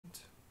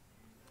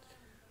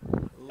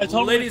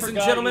Ladies and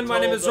gentlemen, my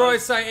name is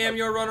Royce. I am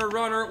your runner.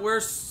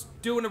 We're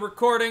doing a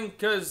recording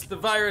because the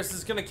virus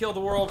is going to kill the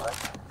world.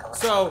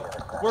 So,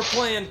 we're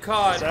playing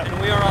COD,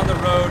 and we are on the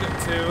road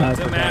to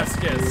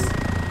Damascus.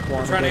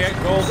 We're trying to get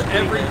gold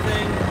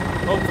everything.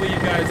 Hopefully you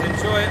guys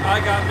enjoy it. I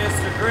got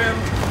Mr. Grimm,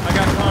 I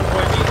got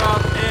Convoy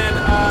Bebop, and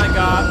I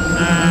got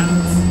Matt.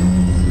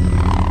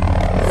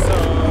 So,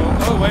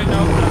 oh wait,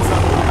 no, that's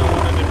not what I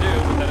wanted to do,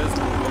 but that is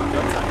what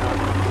guns I got.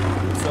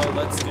 So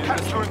let's do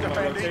Capture and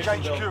defend each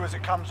HQ as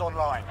it comes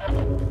online.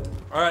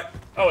 Alright.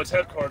 Oh, it's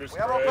headquarters. We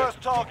have our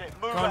first target.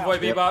 Move Convoy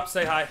out. Bebop,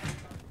 say hi.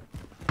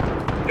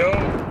 Yo.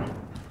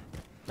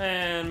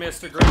 And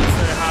Mr. Grimm,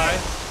 say hi.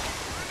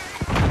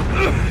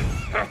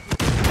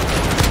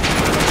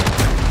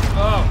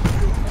 Oh.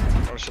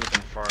 I should have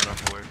been far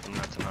enough away from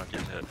that to not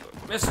get hit.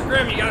 But... Mr.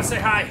 Grimm, you gotta say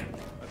hi.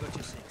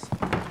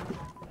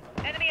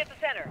 Enemy at the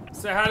center.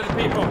 Say hi to the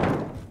people.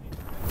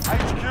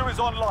 HQ is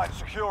online.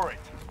 Secure it.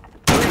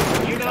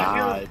 You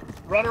not hear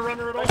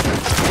runner at all?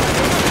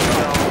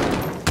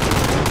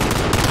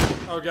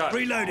 Oh god.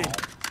 Reloading.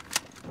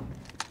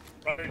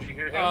 Runner, did you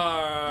hear him?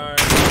 Ah!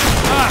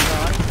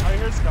 I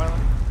hear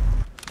Skyline.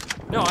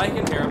 No, I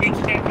can hear him. He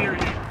can't hear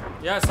you.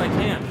 Yes, I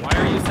can. Why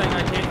are you saying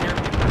I can't hear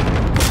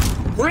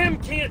him? Grim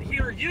can't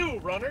hear you,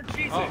 runner.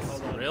 Jesus.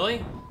 Oh,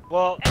 really?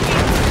 Well,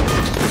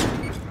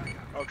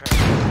 okay.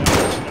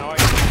 Now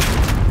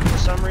for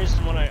some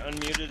reason when I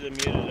unmuted and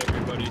muted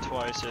everybody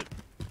twice, it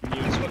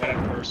mutes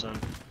one person.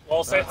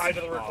 Well, say hi to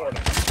the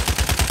recording.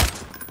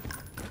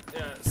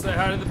 Yeah, say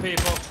hi to the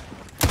people.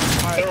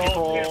 Hi,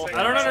 people.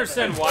 I don't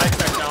understand why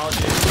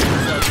technology is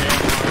so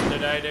damn hard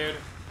today, dude.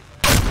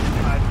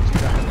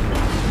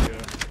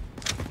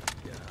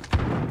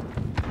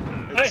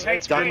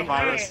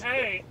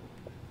 Hey.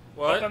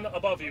 What?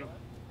 Above you,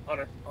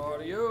 Hunter.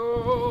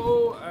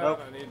 Audio.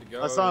 Nope. I need to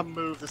go. I saw him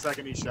move the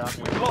second he shot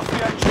me. We've lost the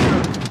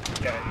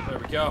HQ. Yeah. There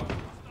we go.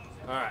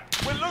 Alright.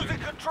 We're losing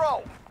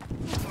control.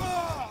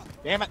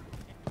 Damn it.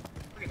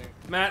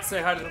 Matt,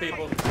 say hi to the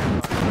people.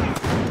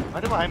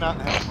 Why do I not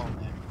have a home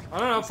name? I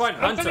don't know, find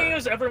How can he Hunter.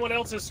 use everyone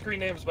else's screen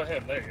names but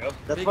him? There you go.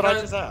 That's what I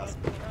just asked.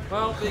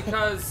 Well,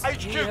 because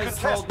HQ he has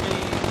told me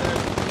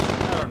that,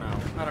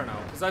 I don't know.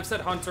 Because I've said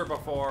Hunter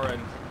before,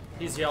 and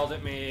he's yelled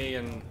at me,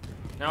 and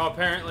now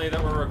apparently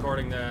that we're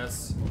recording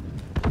this.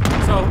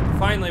 So,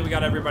 finally we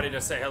got everybody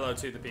to say hello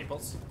to the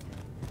peoples.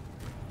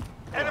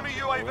 Enemy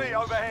UAV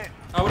overhead.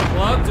 I would have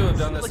loved to have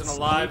done this in a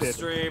live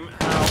stream,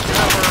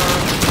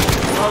 however...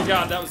 Oh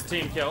god, that was a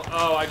team kill.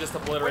 Oh, I just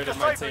obliterated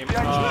my team. Oh,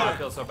 I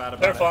feel so bad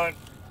about They're it. fine.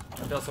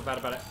 I feel so bad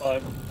about it.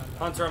 Fine.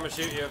 Hunter, I'm gonna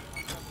shoot you.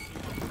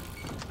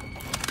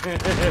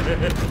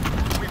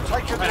 We've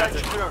taken the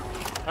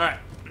HQ. Alright.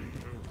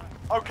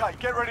 Okay,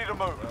 get ready to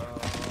move.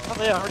 Well,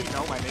 they already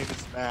know my name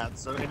is Matt,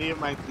 so any of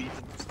my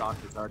legions of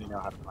stalkers already know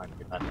how to find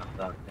me.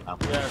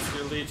 Yes,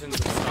 your legions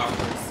of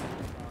stalkers.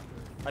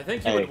 I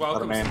think you Hey, would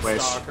welcome let a some man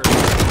wish. stalkers.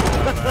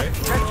 Right?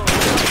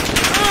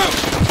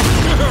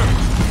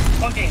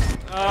 Fucking.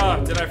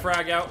 Did I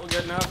frag out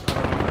good enough? I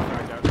don't know if I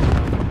fragged out good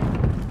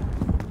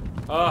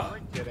enough.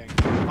 I'm kidding.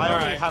 I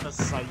already have a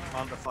sight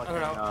on the fucking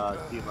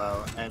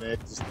kilo, and it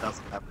just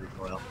doesn't have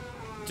recoil.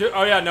 Dude,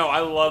 oh yeah, no, I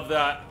love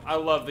that. I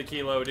love the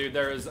kilo, dude.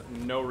 There is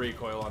no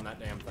recoil on that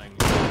damn thing.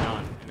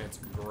 None, and it's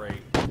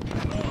great.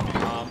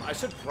 I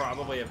should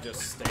probably have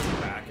just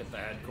stayed back at the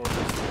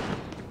headquarters.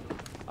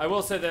 I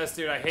will say this,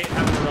 dude. I hate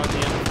having to run the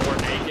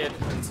M4 naked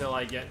until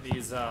I get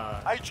these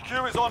HQ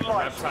is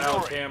online.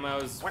 reptile Secure it.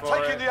 camos We're for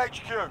taking it. the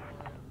HQ.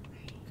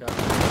 God, I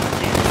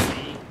can't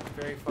see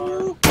very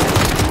far.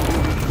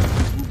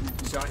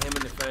 Shot him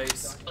in the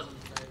face.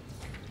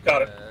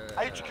 Got it.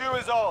 HQ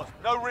is on.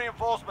 No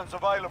reinforcements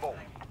available.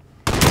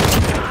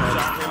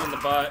 Shot him in the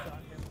butt.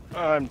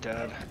 I'm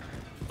dead.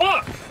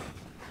 Fuck!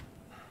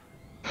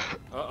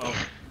 Uh-oh.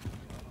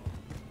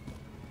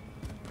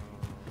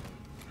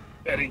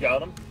 Eddie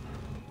got him.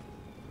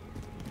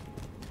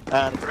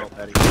 Girl,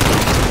 Betty.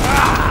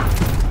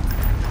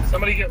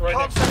 Somebody get right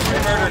next to They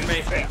me. murdered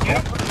me.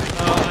 Yeah,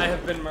 Oh, I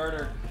have been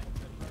murdered.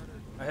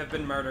 I have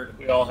been murdered.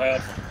 we all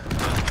have.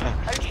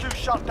 HQ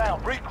shut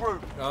down.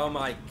 Regroup. Oh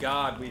my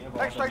god, we have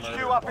all Next been HQ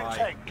murdered. up in Why?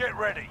 10. Get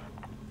ready.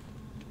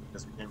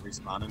 Guess we can't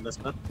respawn in this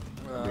one.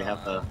 We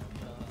have the...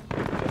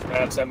 If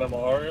Matt's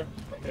MMR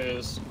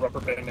is rubber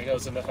banding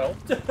us into hell.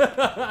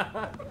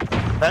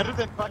 Better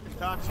than fucking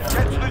Top Shot.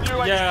 Get to the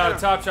new Yeah, HQ.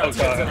 Top Shot's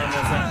Okay. gets in on this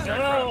abstract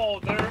crap. No,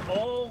 they're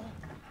all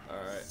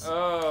Alright.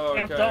 Oh,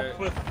 camped okay. up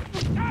with.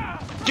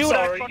 Dude,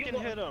 Sorry, I fucking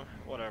hit him.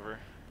 Whatever.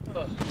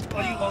 Oh,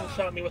 you long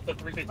shot me with the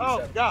 357.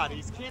 Oh god,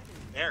 he's camping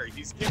there.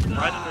 He's camping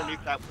right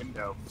underneath that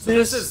window. So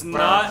this is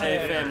not a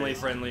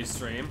family-friendly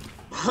stream.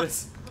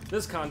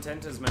 This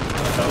content is meant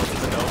for adults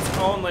and adults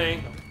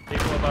only.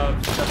 People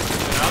above shut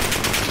the up.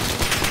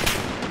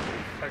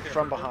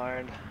 From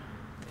behind.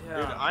 Yeah.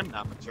 Dude, I'm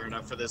not mature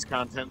enough for this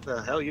content.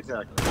 The hell you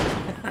talking about?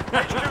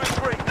 HQ is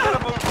free. Get a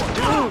move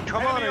on. Dude,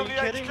 come on, Enemy are on you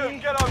the kidding HQ. me?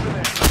 Get over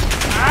there.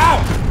 Ow!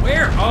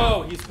 Where?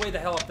 Oh, he's way the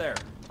hell up there.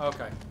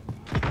 Okay.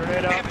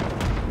 Grenade out.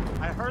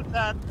 I heard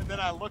that, and then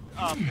I looked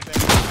up, and then...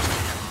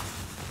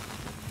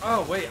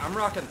 Oh wait, I'm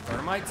rocking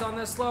thermites on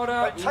this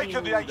loadout. They've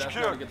taken the That's HQ.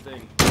 not a good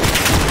thing.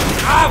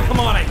 Oh, come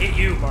on, I hit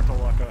you. Waka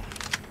waka.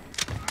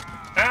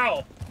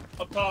 Ow!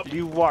 Up top.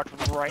 You walked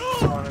right in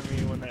front of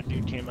me when that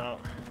dude came out.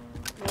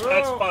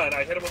 That's fine.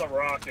 I hit him with a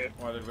rocket.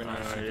 Why did we not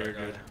shoot you're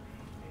that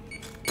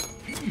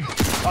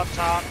guy? Up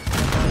top.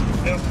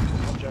 Yep.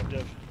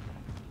 Objective.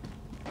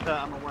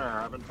 Yeah, I'm aware.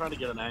 I've been trying to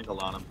get an angle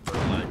on him for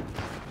like.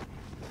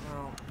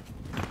 Oh.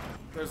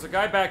 There's a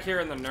guy back here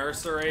in the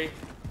nursery.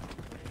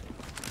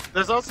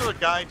 There's also a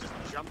guy just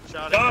jump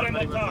shotting Got him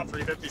somebody up with a top.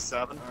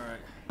 357. Alright.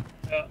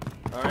 Yeah.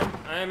 Alright.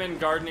 I am in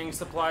gardening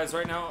supplies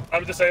right now.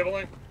 I'm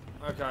disabling.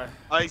 Okay.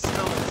 I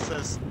still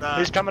insist that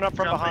He's coming up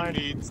from jumping behind.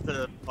 needs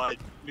to like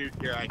nuke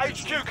your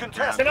accuracy. HQ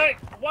contested. Can I?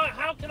 Why?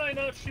 How can I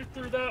not shoot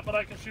through that, but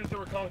I can shoot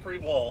through a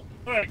concrete wall?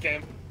 All right,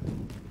 game.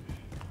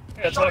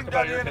 Yeah, talk Shutting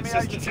about down your the enemy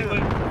consistency. HQ.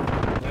 Luke.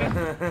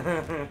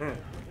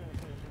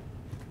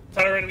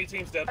 Entire enemy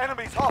team's dead.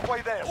 Enemies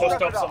halfway there. Post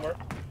Step up it up. somewhere.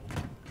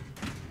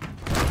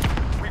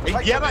 We've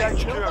taken Yeah, the I HQ.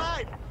 still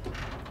died.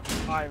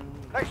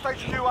 Next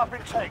HQ up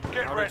in 10.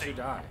 Get How did ready. you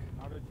die?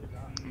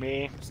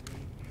 Me.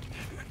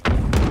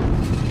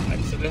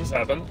 Accidents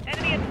happen.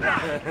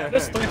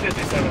 This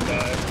 357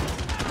 died.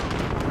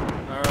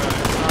 Alright.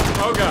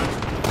 Oh god.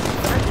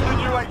 Head to the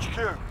new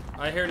HQ.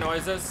 I hear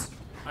noises.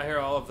 I hear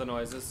all of the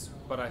noises,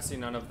 but I see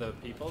none of the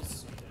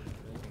peoples.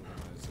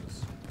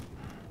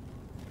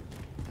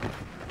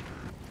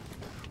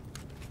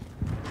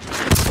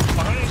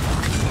 Behind.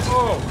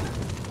 Oh!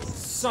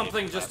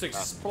 Something just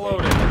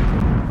exploded.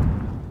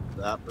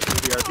 That was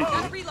the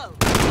RPG. Reload.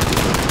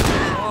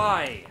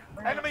 Why?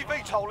 Enemy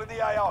VTOL in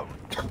the AO.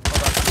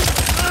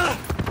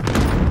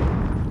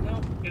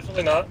 No,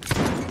 usually not.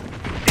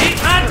 Eat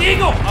my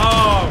deagle!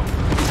 Oh!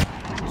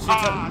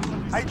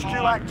 HQ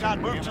active.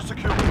 Move to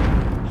secure. Oh.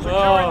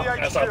 Securing the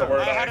That's not the HQ.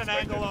 word I I had an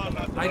expected. angle on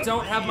that. I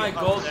don't have my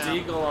gold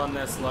deagle on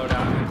this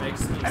loadout, and it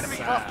makes me Enemy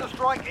sad. cluster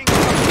strike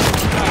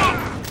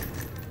incoming.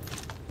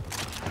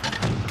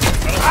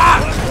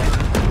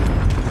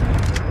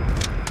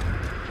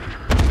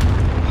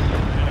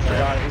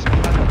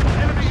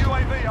 Enemy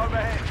UAV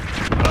overhead.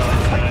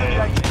 Taking the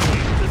HQ.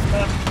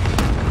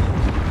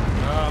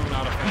 I'm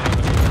not a fan of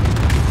it.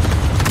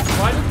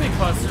 Why did they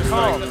cluster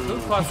strike? Who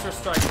cluster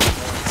strike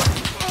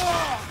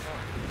before?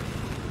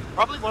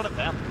 Probably one of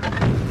them.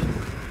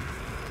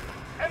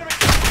 Enemy.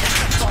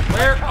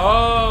 Where?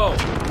 Oh!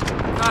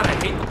 God, I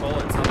hate the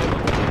bullets. How they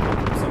look like they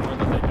come from somewhere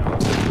that they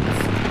don't.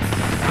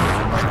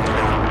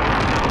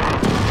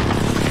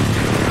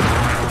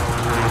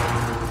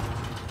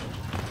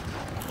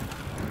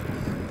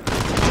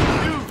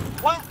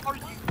 Dude, what are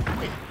you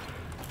doing?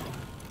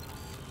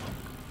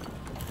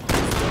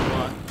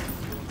 What?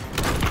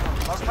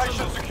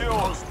 Location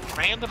secure.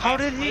 Random. How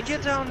did he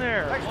get down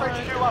there? Next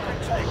HQ up in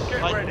 10.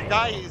 Get Like ready. the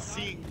guy is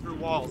seeing through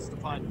walls to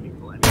find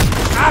people.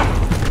 Ah!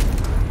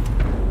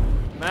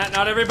 Matt,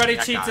 not everybody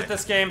That cheats guy. at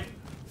this game.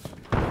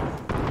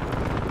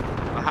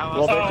 How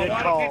Well, else? they A did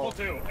lot call. of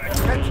people do.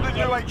 Get to the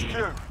new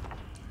HQ.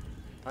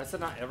 I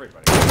said not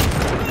everybody.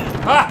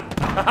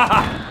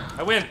 Ha!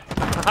 I win.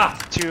 Ha!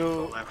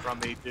 Stole that from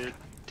me, dude.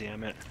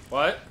 Damn it.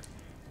 What?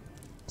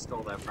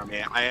 Stole that from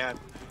me. I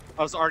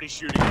was already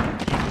shooting him.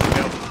 He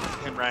killed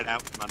him right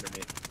out from under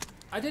me.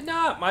 I did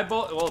not. My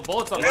bullet. Well, the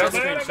bullets on my Yeah,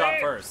 screen man, shot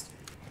man. first.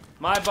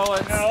 My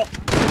bullets. No.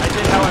 I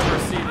did, however,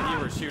 see that you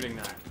were shooting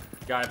that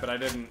guy, but I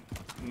didn't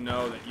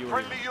know that you were.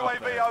 Friendly even up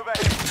UAV there.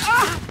 overhead.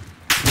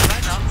 Can I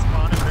not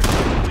spawn in there,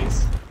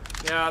 please?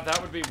 Yeah,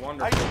 that would be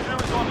wonderful.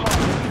 HQ is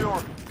online.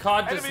 Secure.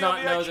 COD does Enemy not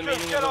on the know the HQ,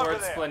 meaning get of the over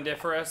word there.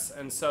 splendiferous,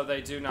 and so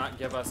they do not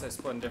give us a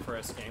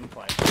splendiferous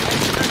gameplay.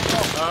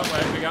 Oh,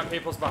 wait, we got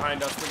people's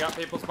behind us. We got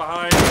people's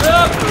behind.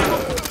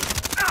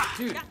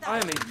 Dude, I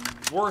am the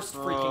worst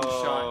freaking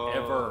shot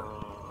ever.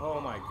 Oh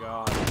my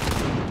god.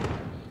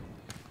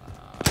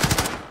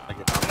 I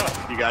get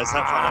down. You guys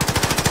have fun.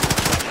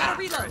 Gotta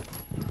reload.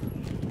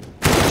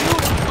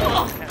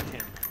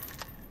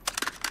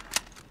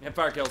 Hip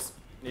fire kills.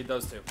 Need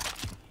those two.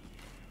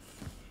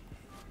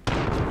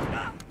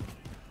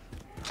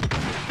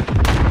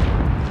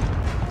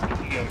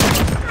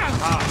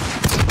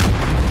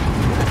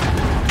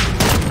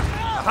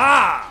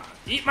 Aha!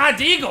 Eat my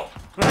deagle!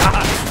 No!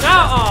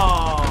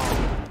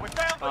 We're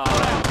down to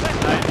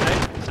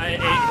I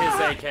ate his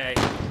AK.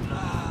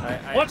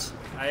 What?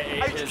 I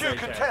ate his HQ AK.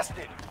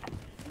 contested.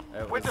 It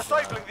We're was,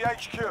 disabling the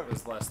HQ. It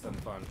was less than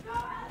fun.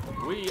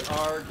 We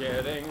are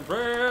getting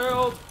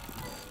drilled.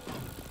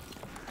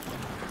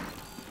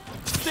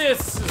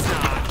 This is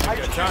not a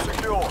good HQ time.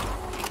 secure.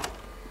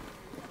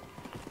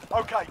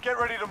 Okay, get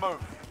ready to move.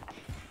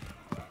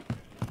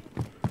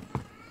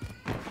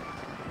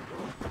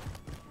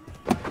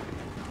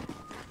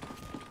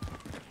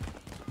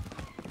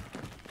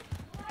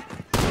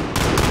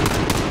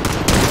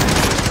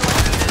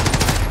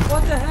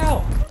 What the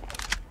hell?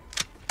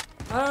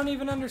 I don't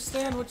even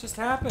understand what just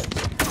happened.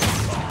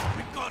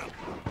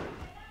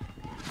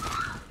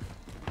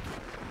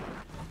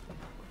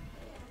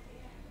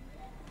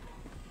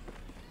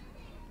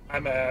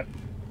 I'm at.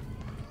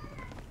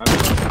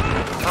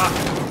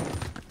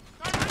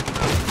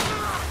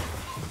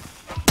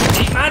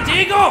 Eat my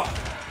Deagle!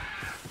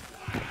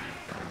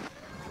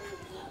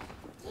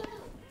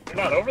 You're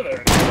not over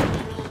there.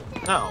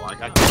 No, I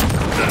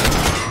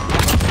got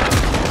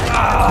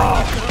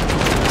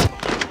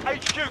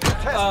HQ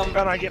contested.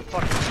 And I get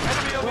fucking.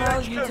 Enemy on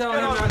Well, the HQ. you tell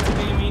him not to be a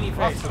meanie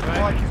face, Looks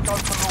okay? like he's gone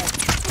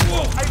for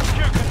launch.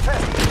 HQ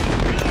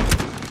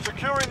contested.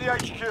 Securing the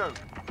HQ.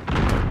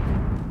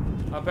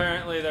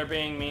 Apparently they're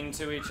being mean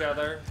to each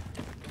other.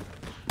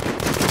 Secure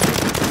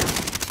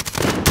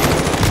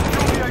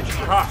the HQ.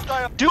 Ha.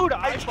 Stay up. Dude,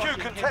 I HQ fucking hit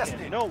contested.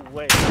 him. No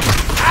way.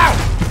 Ow!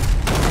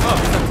 Oh,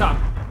 he's up top.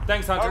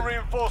 Thanks, No Hunter.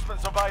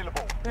 reinforcements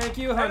available. Thank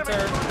you, Enemy Hunter.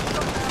 trying to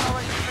shut down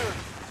our HQ.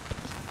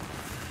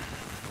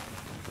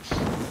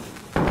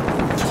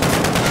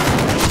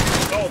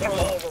 Oh, they're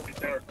all over me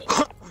there. I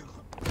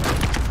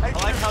like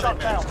HQ how shut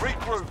they down. managed to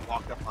Regroup.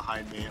 walk up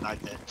behind me and I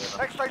can't get them.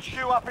 Next HQ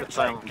up in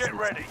sight. Get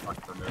ready.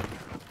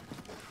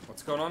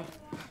 What's going on?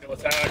 Kill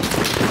attack.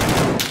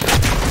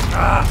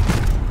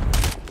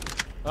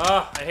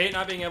 I hate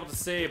not being able to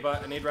see,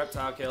 but I need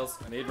reptile kills.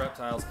 I need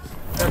reptiles.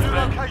 New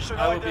location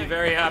I will be ID.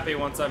 very happy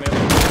once I'm able to.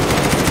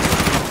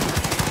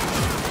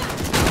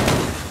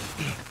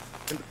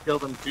 Kill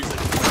them 2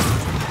 seconds.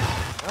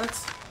 What?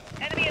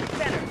 Enemy in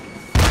center.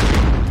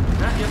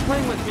 Matt, you're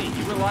playing with me.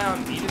 You rely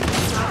on me to do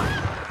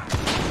stuff.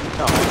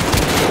 No,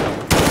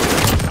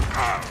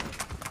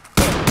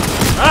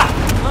 Ah!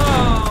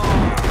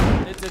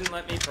 Oh! It didn't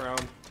let me prone.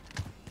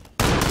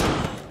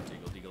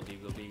 Deagle, deagle,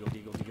 deagle, deagle,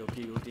 deagle, deagle,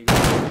 deagle, deagle,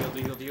 deagle,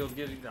 deagle, deagle,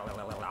 deagle.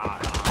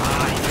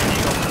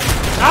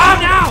 Ah,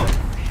 no!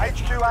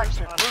 HQ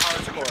active. Move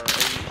to secure.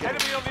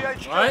 Enemy on the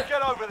HQ. What?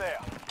 Get over there.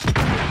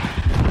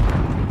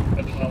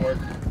 That did not work.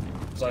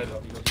 Side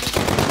up.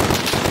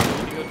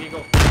 Deagle,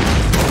 deagle.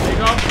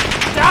 Deagle.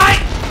 Die!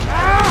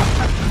 Ah!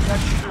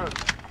 HQ.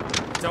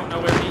 Don't know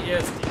where he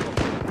is, Deagle.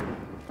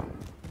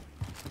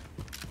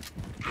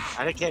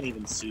 I can't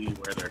even see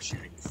where they're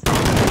shooting.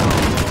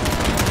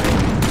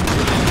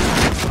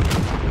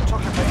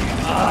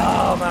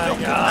 Oh my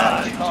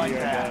god!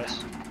 Yeah,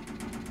 guys.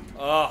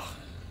 Oh,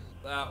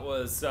 that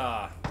was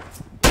that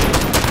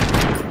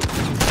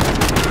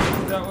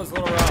was a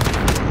little rough.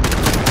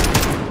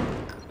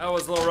 That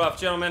was a little rough,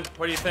 gentlemen.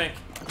 What do you think?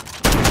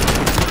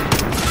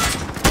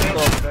 A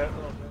little bit.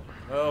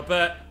 A little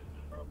bit.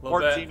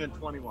 14 and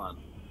 21.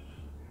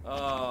 Oh, That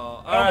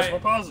was alright. more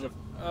positive.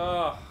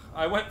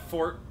 I went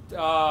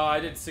I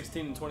did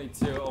 16 and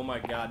 22. Oh my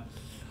god.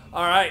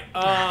 Alright,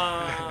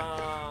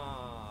 I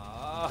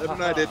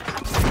did.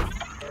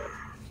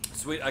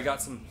 Sweet, I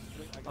got some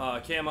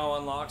camo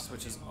unlocks,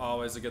 which is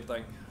always a good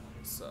thing.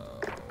 So,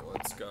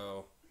 let's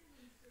go.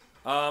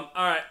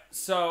 Alright,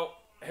 so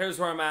here's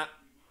where I'm at.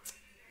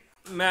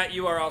 Matt,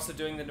 you are also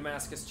doing the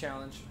Damascus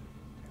challenge.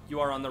 You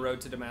are on the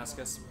road to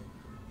Damascus.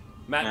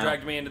 Matt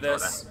dragged me into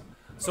this.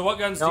 So what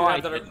guns do you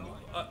have that are...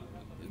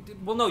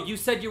 well, no, you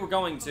said you were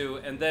going to,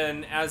 and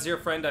then as your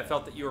friend, I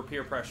felt that you were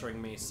peer pressuring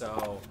me,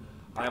 so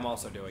I am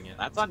also doing it.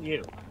 That's on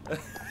you.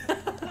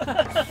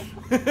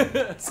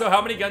 So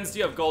how many guns do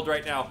you have gold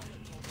right now?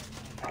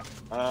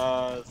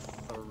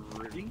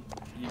 3.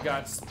 You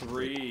got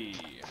 3.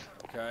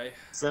 Okay.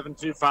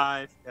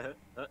 725.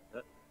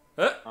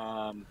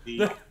 Huh?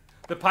 The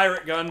The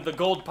pirate gun, the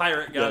gold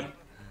pirate gun.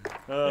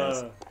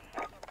 Yes.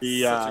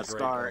 The Such a great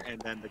star gun.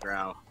 and then the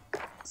growl.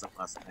 Some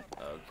last name.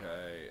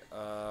 Okay.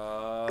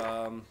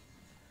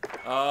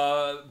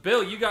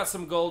 Bill, you got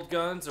some gold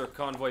guns or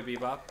Convoy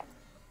Bebop?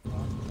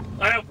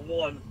 I have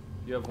one.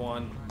 You have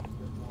one.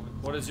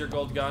 What is your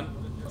gold gun?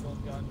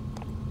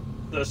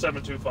 The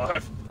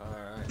 725.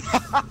 Alright.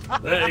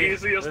 The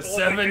easiest The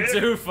one to get.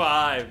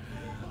 725.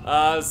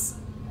 I'm Mr.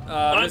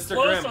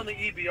 close Grimm. on the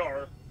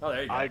EBR. Oh,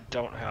 there you go. I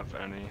don't have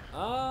any.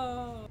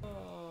 Oh.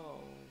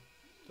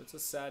 That's a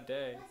sad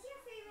day.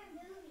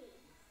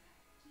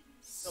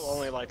 Still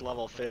only like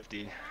level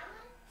 50.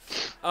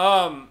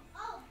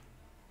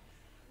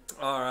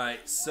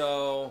 Alright,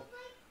 so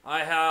I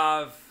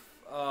have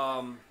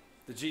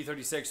the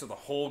G36 or the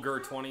Holger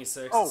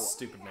 26. Oh,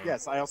 Stupid name.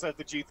 Yes, I also have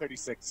the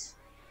G36.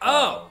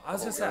 Oh, I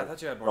was gonna say, I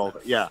thought you had more. Gold.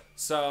 than that. Yeah.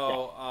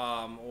 So,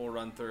 we'll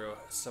run through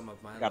some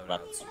of my Got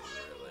that. loadouts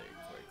really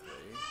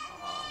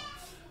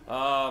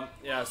quickly.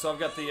 Yeah, so I've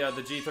got the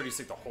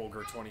G36, the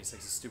Holger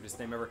 26, the stupidest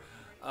name ever.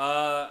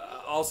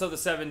 Also the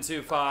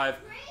 725.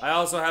 I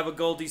also have a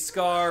Goldie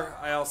Scar.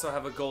 I also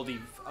have a Goldie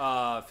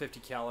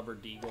 50 caliber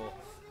Deagle.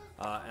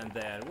 And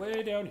then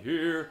way down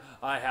here,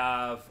 I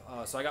have,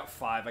 so I got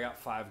 5. I got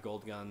 5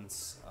 gold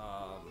guns.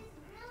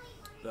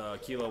 The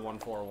Kilo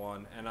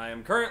 141, and I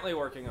am currently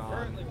working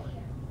on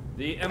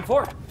the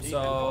M4.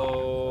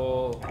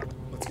 So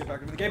let's get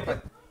back into the gameplay.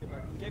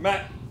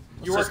 Matt,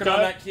 you working on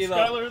that Kilo?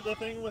 Skylar, the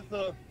thing with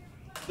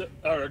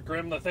or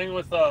Grim, the thing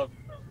with Yep.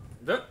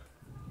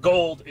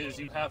 gold is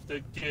you have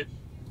to get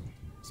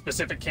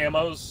specific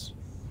camos,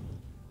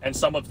 and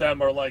some of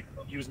them are like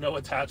use no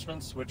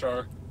attachments, which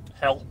are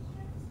hell.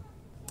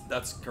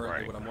 That's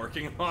currently what I'm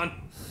working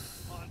on.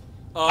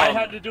 I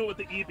had to do it with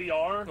the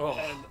EBR, Oh.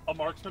 and a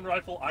marksman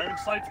rifle iron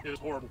sight is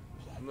horrible.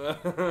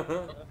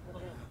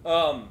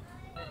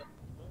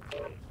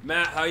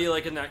 Matt, how you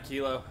liking that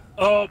Kilo?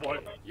 Oh boy.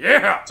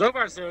 Yeah! So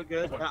far, so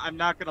good. I'm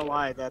not gonna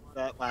lie, that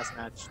last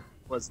match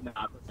was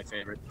not my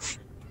favorite.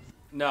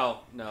 No,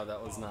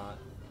 that was not.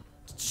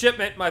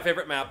 Shipment, my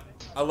favorite map.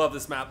 I love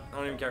this map. I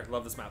don't even care.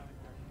 Love this map.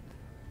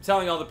 I'm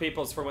telling all the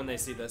peoples for when they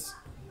see this.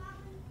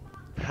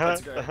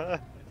 That's great.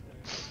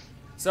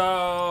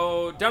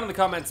 So, down in the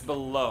comments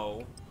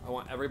below, I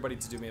want everybody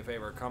to do me a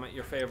favor. Comment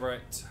your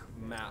favorite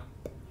map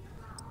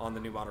on the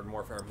new Modern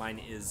Warfare. Mine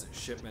is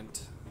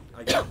Shipment.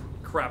 I get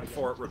crap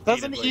for it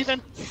repeatedly. Doesn't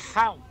even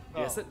count.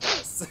 Yes, it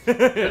does.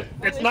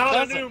 It's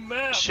not a new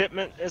map.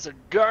 Shipment is a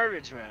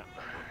garbage map.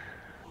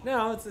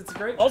 No, it's a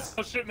great map.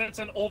 Also, Shipment's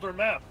an older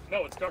map.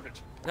 No, it's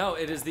garbage. No,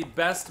 it is the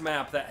best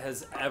map that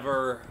has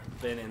ever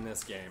been in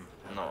this game.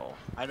 No.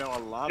 I know a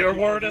lot Your of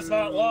people word is who-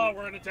 not law.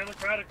 We're in a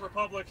democratic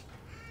republic.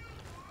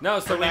 No,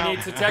 so we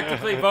need to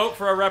technically vote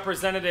for a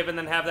representative and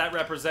then have that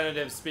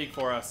representative speak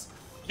for us.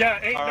 Yeah,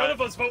 ain't none of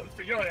us voting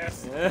for your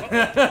ass.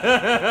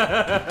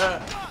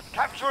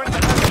 Capturing the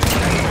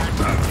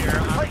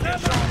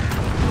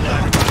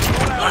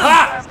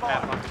Aha! Best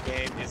map on the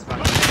game is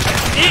fucking.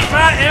 Eat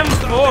my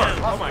M4!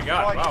 Oh my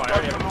god, wow, I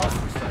already have a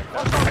cluster strike.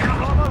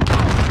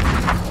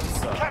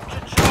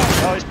 Captured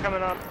Charlie. Oh, he's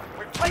coming up.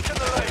 We've taken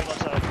the lead. Left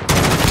side.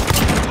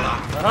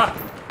 Aha!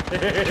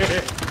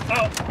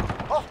 Oh,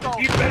 Hostile.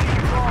 you ready, you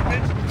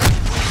bitch?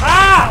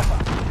 Ah!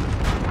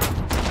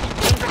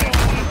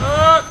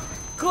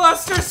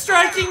 Cluster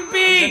striking He's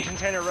B! in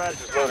container red.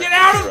 Get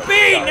out of B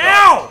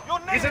now! You're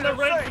He's in needed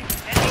the at red. sea.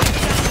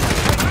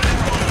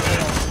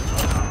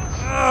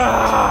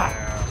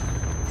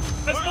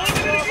 Let's move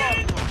it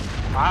again.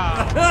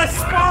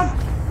 Spawn!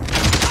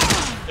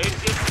 It's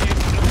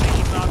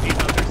thinking about the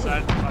other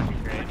side of the fucking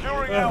grade.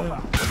 Securing Alpha.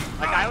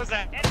 Like, I was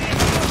at.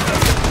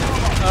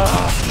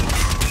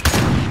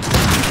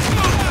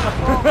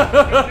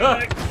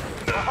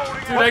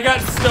 Dude, I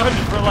got stunned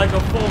for like a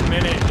full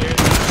minute, dude.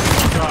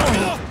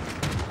 God.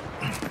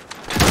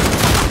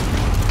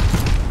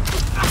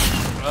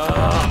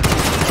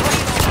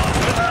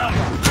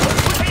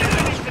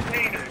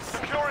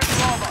 Securing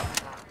Bravo.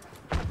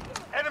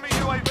 Enemy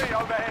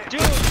UAV overhead.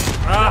 Dude,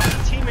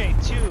 teammate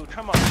too.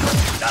 Come on.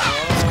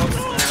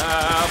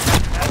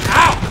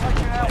 Ow!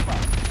 Taking Alpha.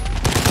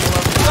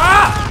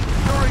 Ah!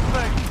 Securing B.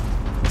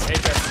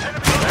 Hate this.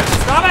 Enemy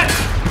Stop it!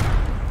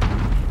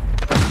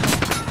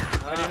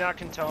 I do not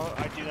condone.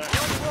 I do not.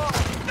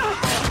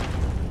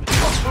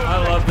 I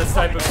love this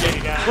type of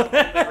game.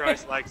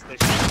 Royce likes this.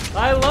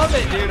 I love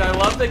it, dude. I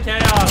love the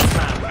chaos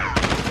map.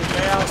 The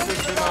chaos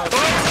is the most.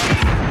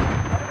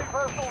 Enemy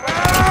personal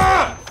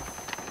Ah!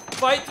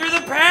 Fight through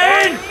the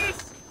pain!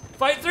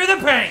 Fight through the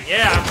pain!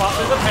 Yeah, I fought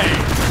through the pain.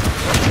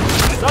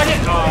 Suck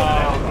it!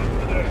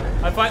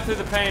 Oh. I fight through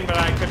the pain, but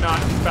I could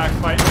not, in fact,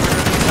 fight through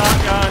the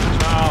shotgun.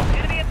 Oh.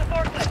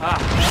 Ah.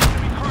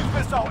 enemy cruise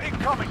missile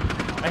incoming.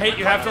 I hate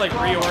you have to, like,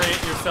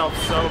 reorient yourself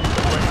so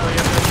quickly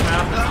in this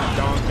map. It's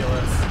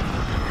ridiculous.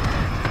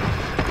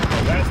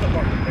 That's the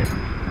part that makes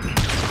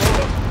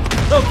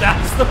Oh,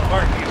 that's the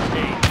part you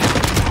hate.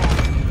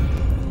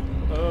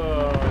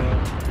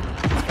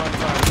 Fun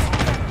times.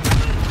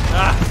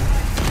 Ah!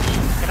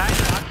 Can I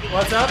not get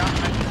What's up?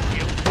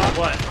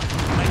 What?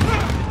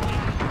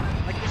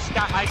 like this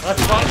guy?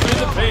 Let's walk through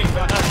the pain,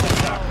 but not the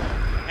shock.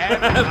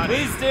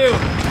 Please do.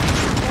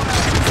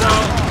 So,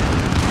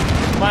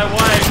 my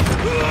wife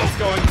is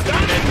going to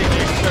be making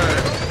a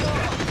shirt.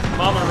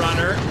 Mama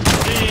Runner.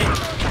 She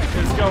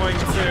is going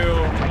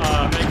to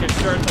make a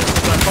shirt that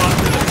says I fought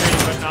through the pain,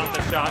 but not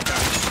the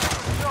shotgun.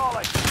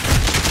 Charlie.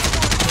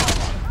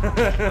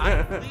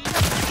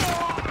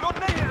 You're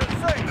needed at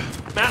sea.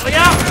 Matley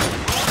out!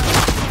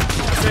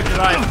 I saved your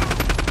life.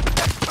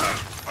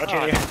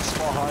 Okay,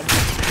 small hard.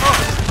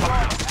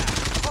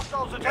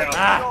 Hostiles are taking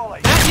Ah!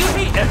 Charlie. Matt, you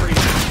hate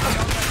everything.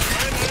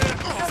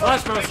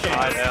 Slash most I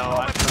games. know,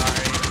 I'm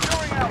sorry.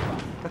 Securing Alpha.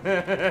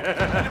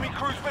 Enemy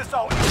cruise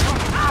missile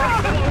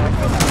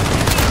incoming.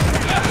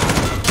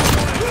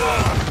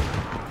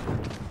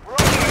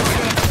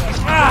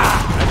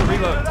 Ah! I had to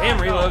reload. Damn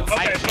reloads.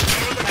 Okay.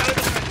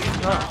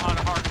 On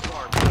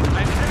hardcore.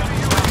 I've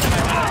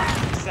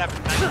been 7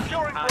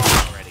 Securing times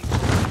Bravo. already.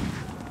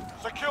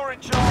 Securing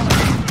Charlie.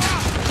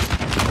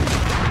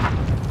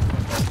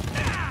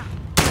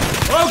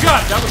 Oh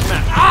god, that was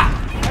Matt. Ah!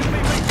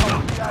 Enemy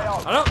recon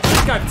PAO. I don't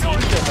think I've team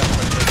killed that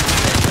quickly.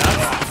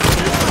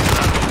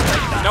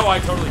 No, I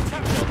totally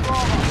team killed.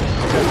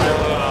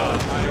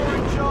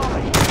 Securing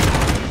Charlie.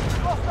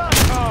 Lost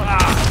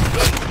that.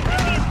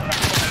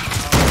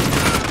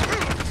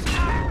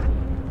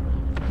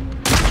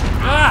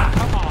 Ah!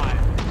 Come on.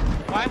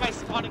 Why am I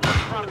spawning in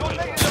front of You're me?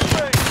 needed at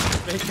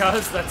sea.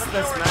 Because that's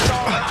this Securing map.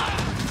 Charlie.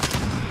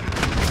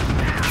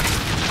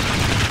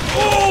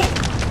 Oh!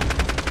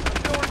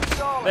 Securing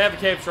Charlie. They have a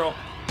cave troll.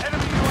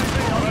 Enemy UAV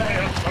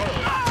overhead.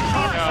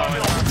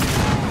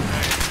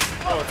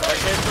 Oh, it's like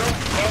cave troll?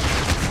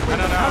 I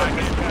don't know.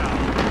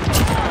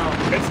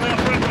 It's not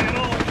friendly at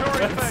all.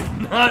 Securing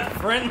B. Not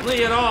friendly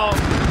at all.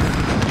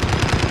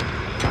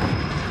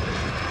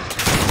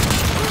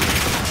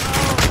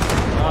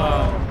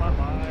 Oh. Bye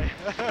bye.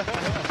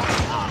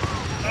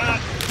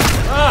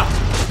 Ah!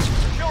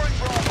 Securing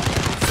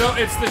So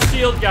it's the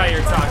shield guy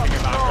you're talking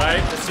about,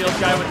 right? The shield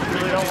guy with the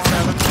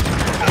 357?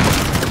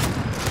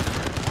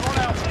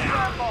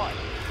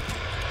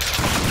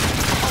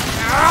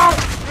 Ow!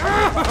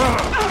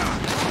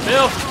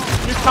 Bill,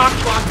 you cock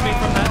blocked me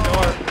from that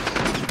door.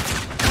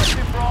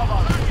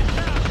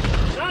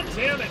 God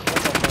damn it!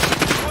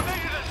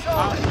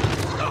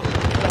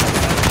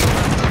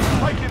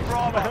 Taking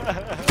Bravo.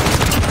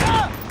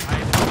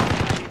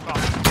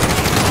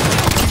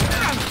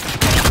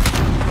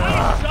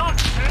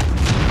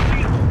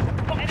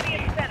 Enemy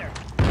in center.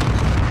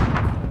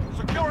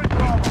 Securing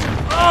Bravo.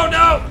 Oh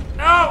no!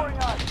 No!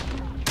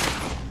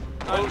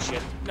 Oh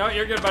shit. No,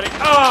 you're good, buddy.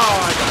 Oh,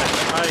 I died.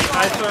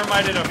 I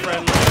thermited a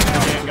friendly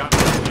and got me.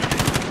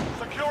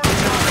 Securing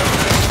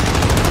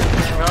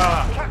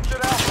Ah.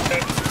 captured Alpha.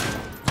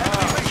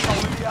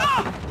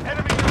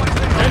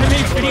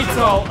 Enemy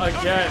VTOL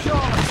again.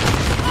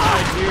 My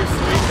dear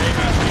sweet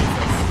baby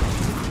Jesus.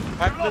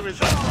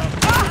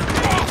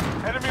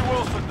 Enemy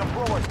Wilson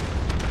deployed.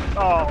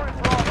 Oh.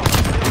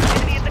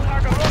 Enemy at the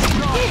cargo room.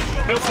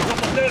 Wilson,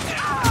 come on this.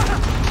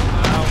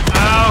 Ow.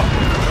 Ow.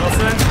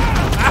 Wilson.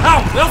 Ow!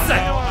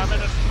 Wilson!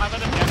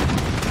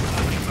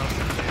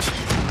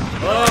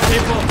 Oh,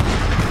 people.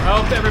 I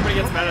hope everybody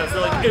gets mad at us.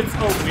 They're like, it's a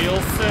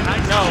Wilson.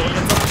 No,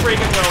 it's a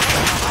freaking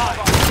Wilson.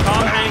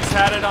 Tom Hanks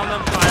had it on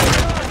them.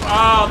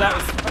 Oh, that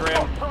was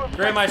grim.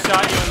 Grim, I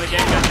shot you and the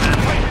game got mad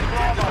at me.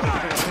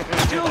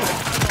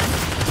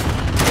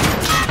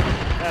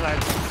 And I...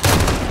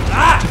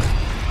 Ah!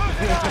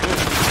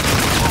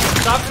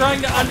 Stop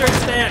trying to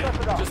understand.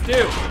 Just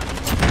do.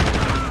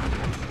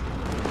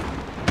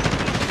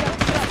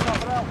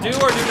 Do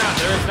or do not.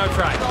 There is no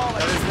try.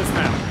 That is this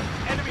map.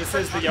 This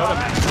is the Yoda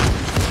map.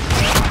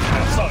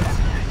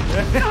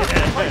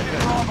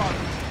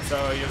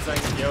 So you're saying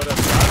Yoda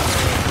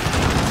sucks?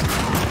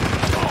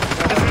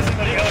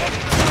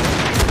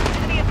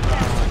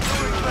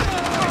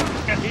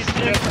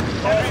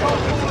 I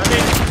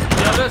mean,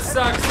 Yoda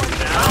sucks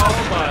now,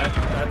 but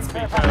that's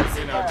because,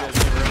 you know,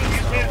 Disney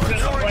ruined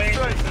Star Wars.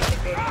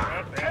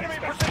 Enemy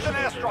precision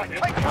airstrike.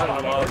 Take I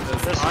love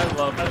this. I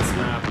love this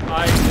map.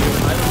 I do.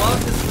 I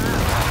love this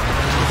map.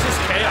 It's just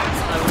chaos.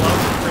 I love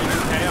the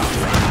freaking chaos.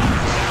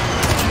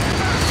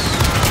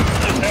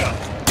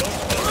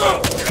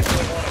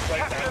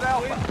 captured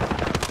Alpha.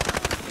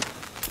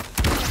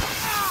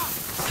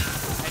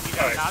 And you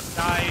gotta not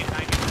die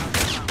 90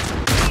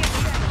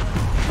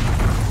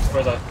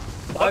 For the...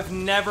 I've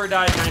never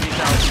died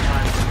 90,000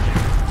 times.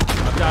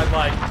 I've died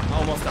like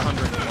almost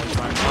 100 times.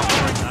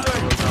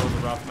 That was a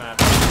rough match.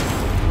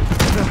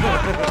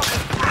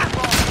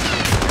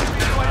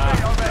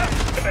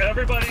 If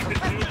everybody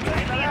could do the same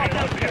thing,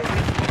 it would be a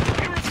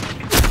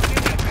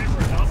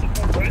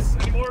 $1,000 price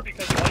anymore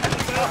because like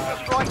this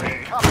Strike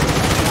incoming.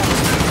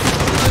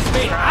 Just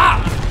me. Ah!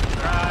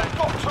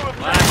 Got two of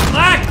them.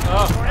 Lag!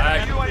 Oh,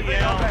 lag. UAV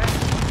overhead.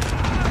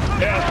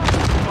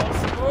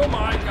 Yeah. Oh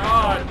my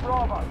god.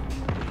 Bravo.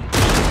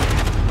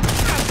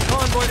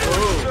 Convoy. Ooh.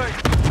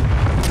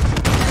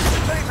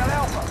 Team at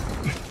Alpha.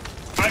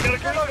 I gotta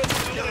go.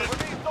 We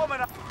need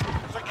Domino.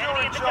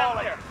 Securing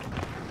Charlie.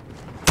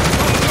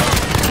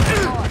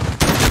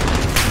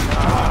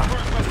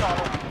 Cruise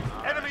missile.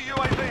 Enemy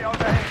UAV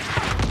overhead.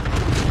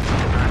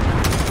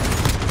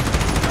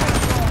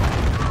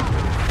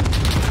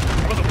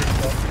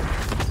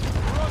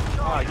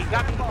 Oh, you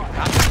got me.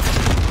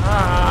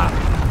 Ah.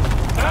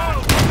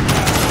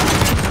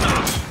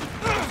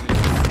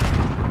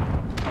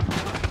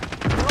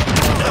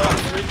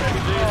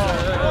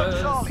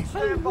 Charlie,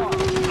 stand by.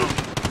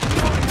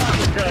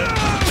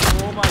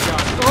 Oh my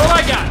god. Oh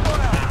my god.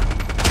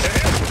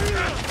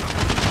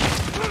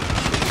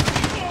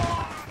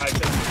 I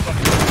said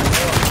fucking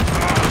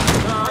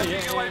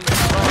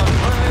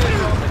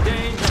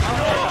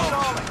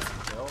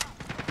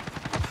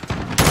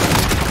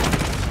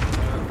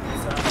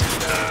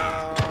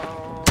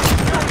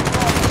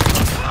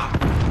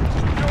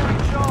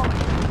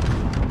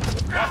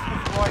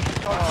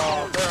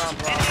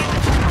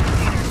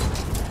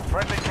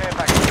Friendly care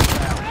package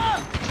now.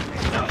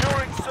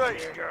 Securing C.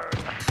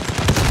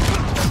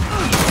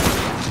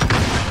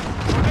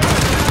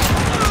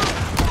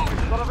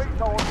 Got a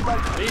VTOL on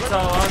station.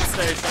 VTOL on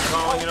station,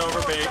 calling it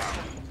over B.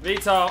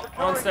 VTOL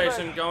on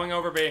station, going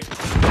over B.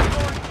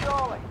 Securing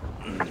Charlie.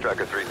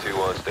 Tracker 3-2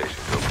 on station.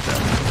 Copy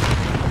that.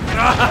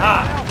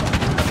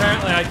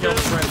 Apparently I killed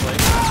friendly.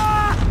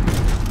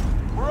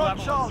 We're on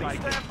Charlie,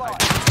 stand by.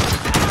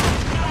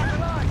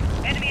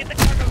 Enemy at the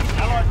cargo room.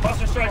 Allied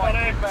Cluster strike on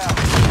A. inbound.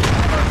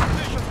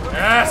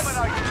 Yes!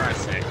 Try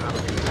sick.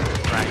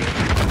 Right.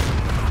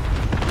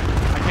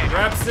 I can't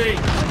Grab C. Be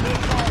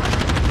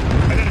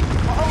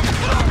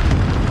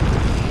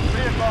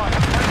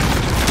advised.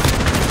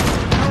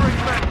 Securing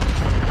left.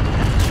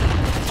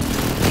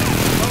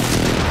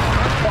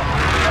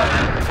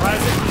 Why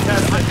is it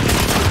contested?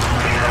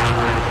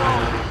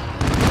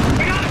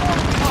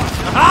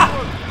 Aha!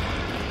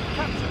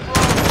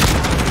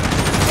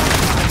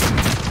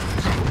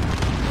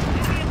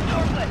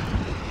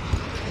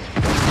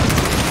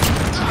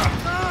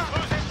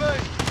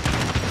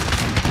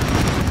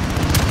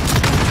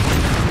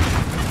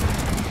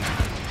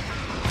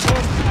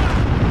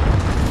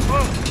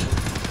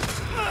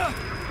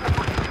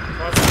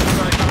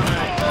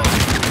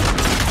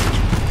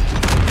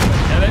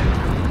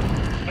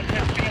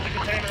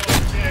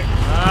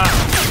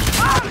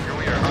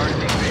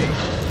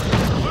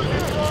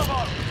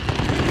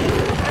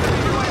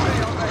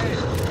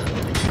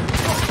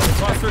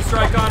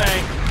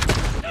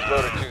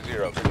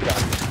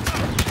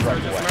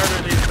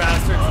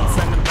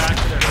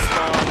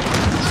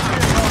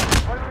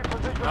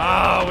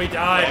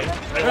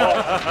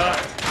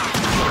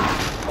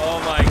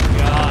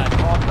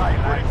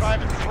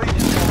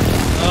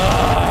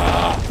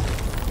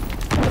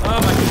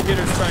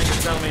 computer's trying to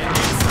tell me it needs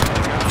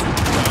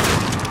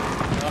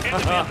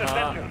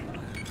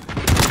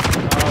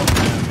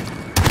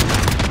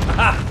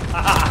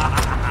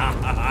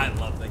I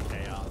love the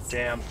chaos.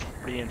 Damn,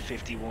 40 and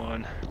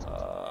 51.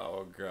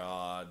 Oh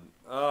god.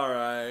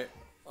 Alright.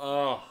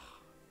 Oh.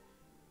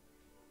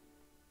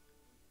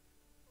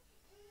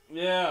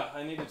 Yeah,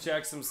 I need to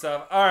check some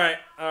stuff. Alright,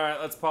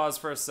 let's pause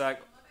for a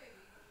sec.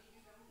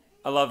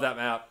 I love that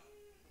map.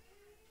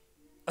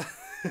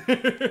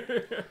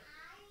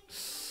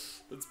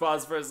 Let's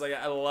pause for a second.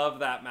 I love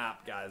that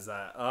map, guys.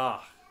 I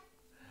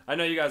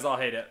know you guys all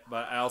hate it,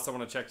 but I also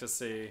want to check to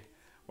see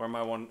where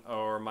my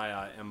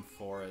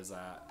M4 is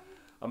at.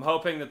 I'm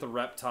hoping that the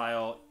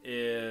reptile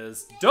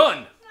is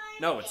done.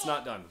 No, it's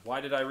not done.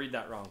 Why did I read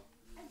that wrong?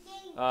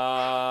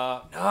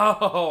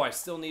 No, I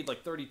still need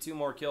like 32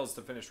 more kills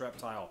to finish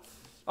reptile.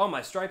 Oh,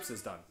 my stripes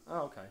is done.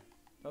 Oh, okay.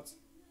 That's...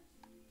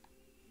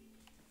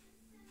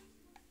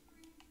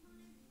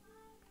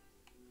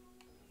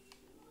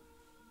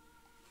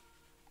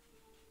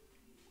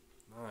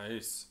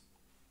 Nice.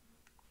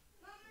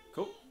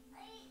 Cool.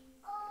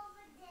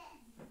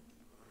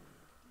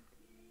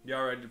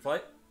 Y'all ready to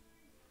play?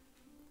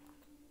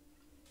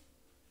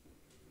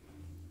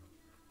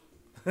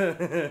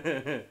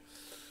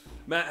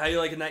 Matt, how you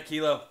liking that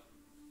kilo?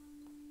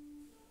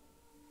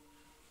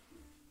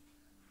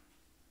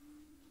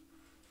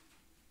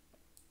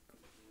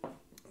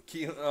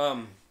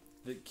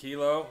 The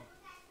kilo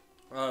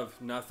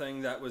of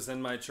nothing that was in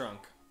my trunk.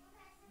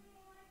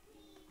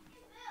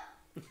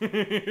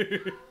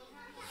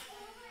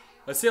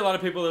 I see a lot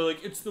of people that are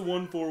like, it's the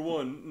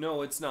 141.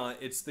 No, it's not.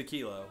 It's the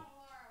kilo.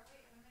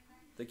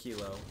 The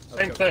kilo.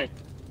 Same thing.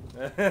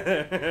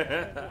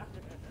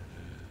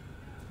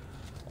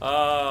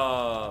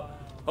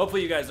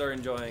 Hopefully you guys are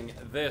enjoying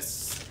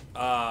this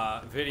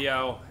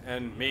video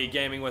and me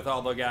gaming with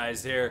all the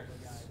guys here.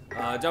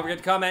 Don't forget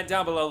to comment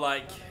down below,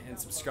 like, and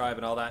subscribe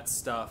and all that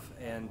stuff.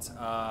 And,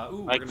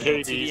 ooh, we're gonna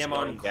hit TDM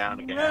on down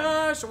again.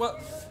 Crash. Well,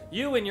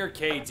 you and your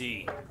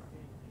KD.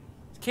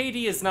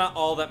 KD is not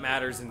all that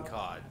matters in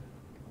COD.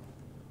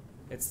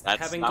 It's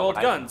having gold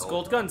guns.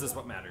 Gold guns is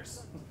what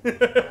matters.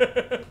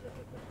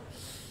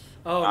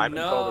 Oh, I've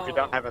been no. told if you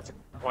don't have a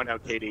 3.0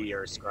 KD,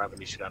 you're a scrub and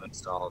you should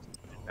uninstall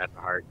that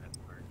hard.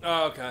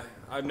 Oh, okay.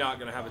 I'm not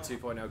going to have a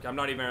 2.0. I'm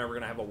not even ever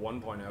going to have a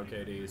 1.0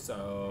 KD,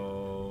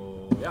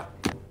 so... yeah.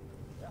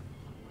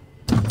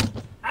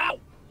 Ow!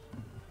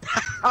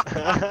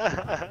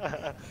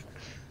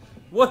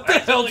 What the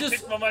hell just...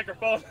 just... my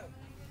microphone.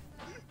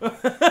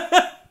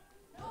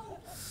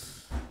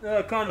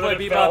 Convoy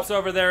Bebop's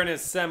over there in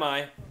his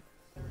semi.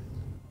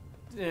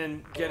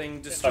 And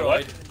getting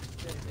destroyed.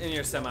 In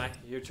your semi.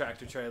 Your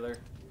tractor trailer.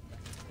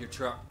 Your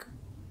truck.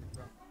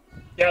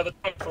 Yeah, the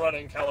truck's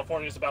running.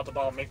 California's about to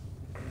bomb me.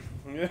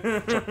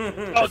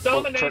 Oh,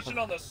 domination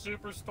on the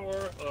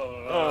superstore.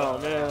 Oh,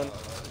 man.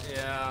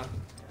 Yeah.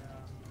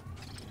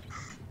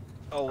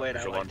 Oh, wait,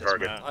 I like this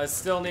map. I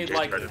still need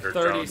like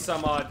 30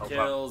 some odd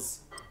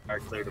kills. I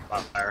cleared the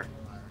fire.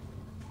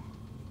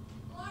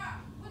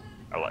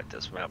 I like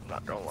this map,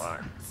 not gonna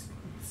lie.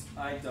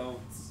 I don't.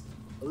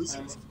 At least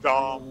it's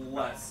Dom.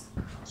 Less.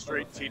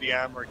 Straight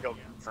TDM or kill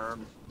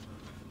confirmed.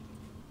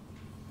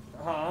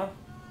 Huh?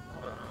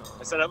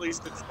 I said at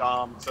least it's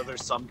Dom, so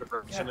there's some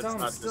diversion. Yeah, it's Dom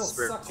not still just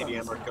straight sucks on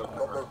TDM or this kill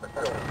confirmed.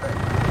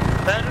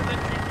 Better than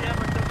TDM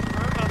or kill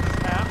confirmed on this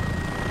map.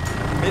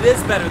 It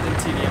is better than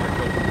TDM or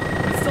Kill.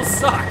 It still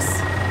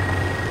sucks.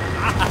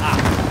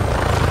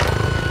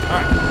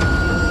 Alright.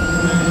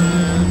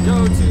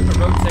 Go to the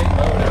rotate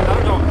loadout. I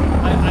don't know.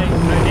 I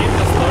named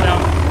this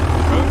loadout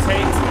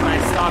rotate and I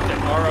stopped at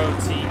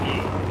ROTE.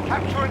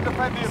 Capture and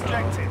defend the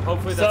objective.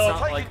 Hopefully that's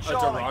not take like it, a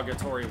Charlie.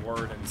 derogatory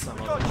word in some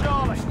We've other got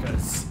Charlie. language,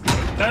 'cause-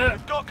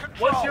 We've got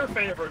control. What's your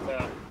favorite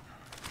map?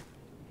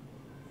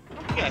 I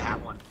don't think I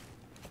have one.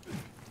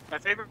 My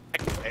favorite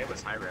back in the day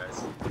was High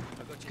Res.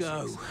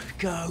 Go,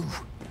 go.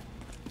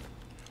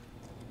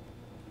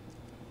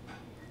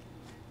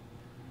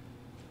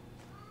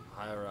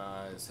 High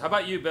rise. How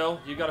about you,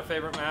 Bill? You got a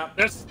favorite map?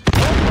 This.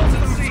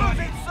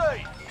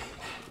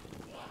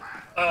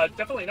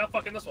 Definitely not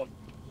fucking this one.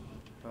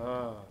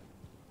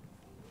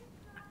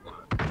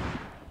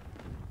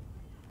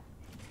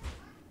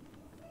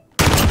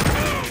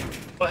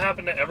 What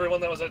happened to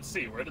everyone that was at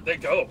sea? Where did they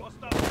go?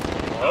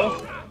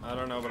 Hello? I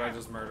don't know, but I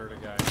just murdered a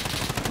guy.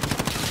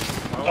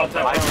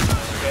 I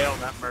fail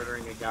not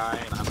murdering a guy,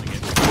 and I'm gonna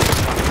get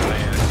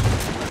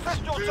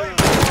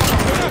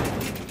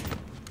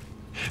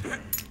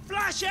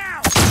Flash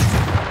out!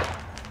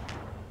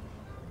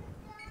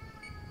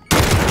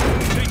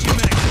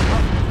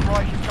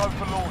 Right, go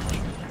for launch.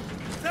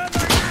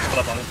 What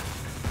up, buddy?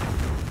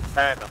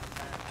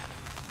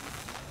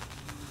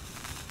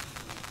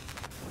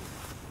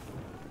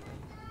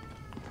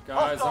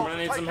 Guys, I'm gonna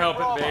need some help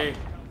at B.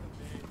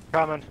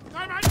 Coming.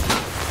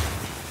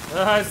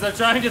 Guys, they're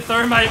trying to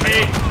thermite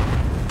me!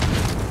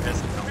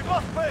 We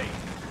must be.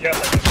 Yeah,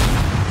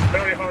 it's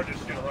very hard to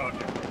shoot a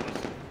rocket from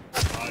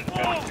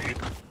this.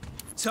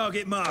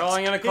 Target marked.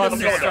 Calling in a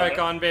cluster strike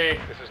on B.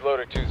 This is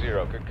Loader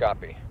 2-0. Good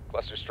copy.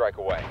 Cluster strike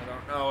away. I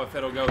don't know if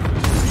it'll go through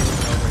the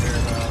ceiling over here,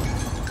 though.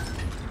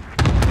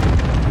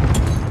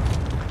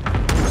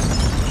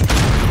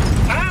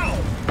 Ow!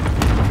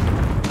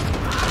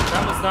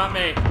 That was not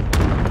me.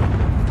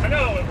 I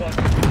know it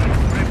wasn't.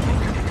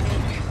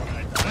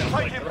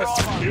 Take him,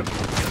 Bravo.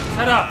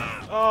 Head up.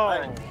 Oh,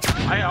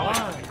 I always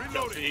Why?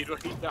 need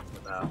what he's talking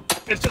about.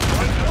 It's just.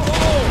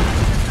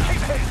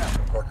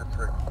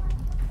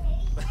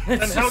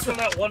 And how come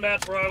that one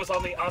match where I was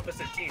on the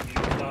opposite team, you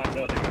did not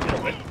know that you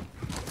killed it?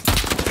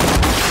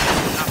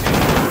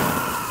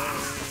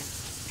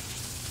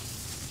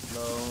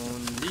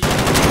 Lonely.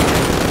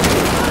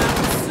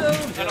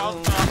 And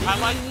also, I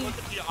like to look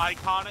at the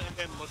icon and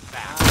then look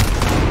back.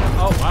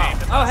 Oh wow.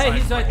 Oh hey,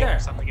 he's right there.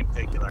 Something in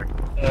particular.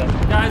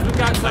 Guys, we've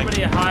got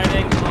somebody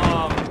hiding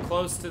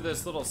close to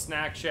this little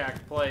snack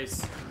shack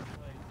place.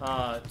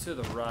 To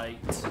the right,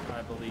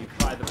 I believe,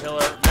 by the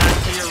pillar.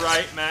 Matt to your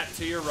right, Matt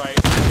to your right.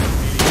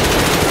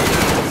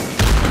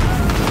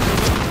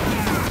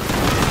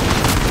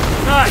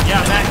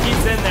 Yeah, Matt,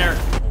 he's in there.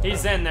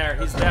 He's in there.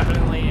 He's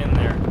definitely in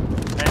there.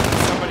 And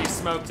somebody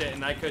smoked it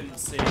and I couldn't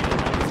see it.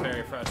 That was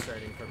very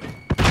frustrating for me.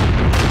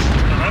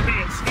 I'm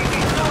being sneaky.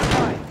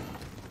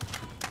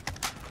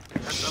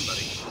 That's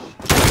somebody.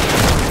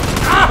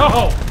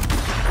 Ow!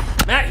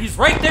 Matt, he's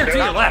right there to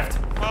your left.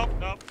 Oh,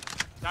 no.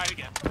 Died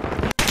again.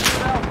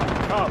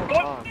 oh,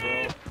 come on,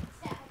 bro.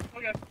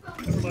 Okay.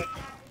 Never mind.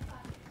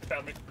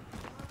 Found me.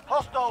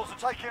 Hostiles are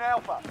taking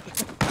Alpha.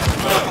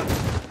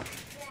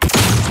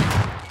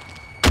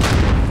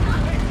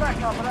 Need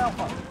backup at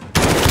Alpha.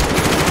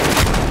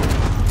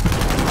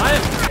 I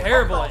am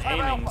terrible at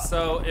aiming,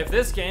 so if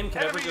this game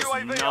could ever just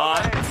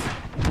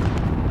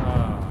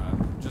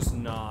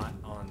not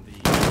on the...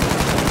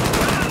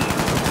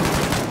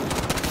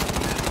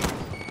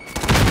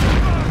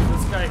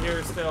 This guy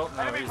here still...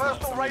 No, Enemy he's not.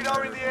 personal Somebody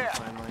radar in murdered the him, air.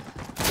 finally.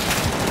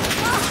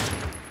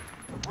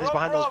 He's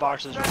behind those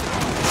boxes. Yep.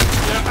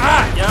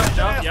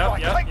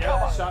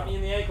 Shot me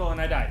in the ankle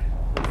and I died.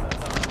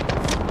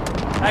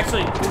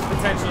 Actually,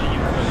 potentially you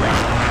could.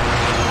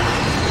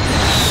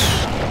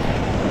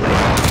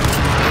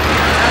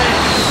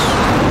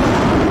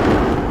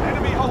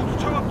 Enemy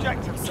holds 2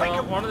 objectives. So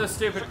one of the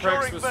stupid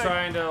pricks was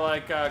trying to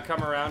like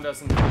come around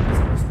us and find us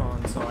in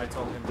respawn, so I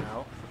told him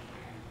no.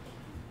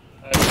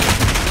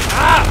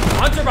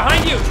 Hunter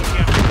behind you!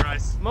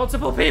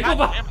 Multiple people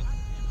behind.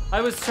 I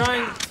was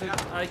trying to.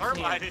 I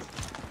can't.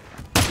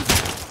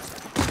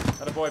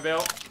 Attaboy,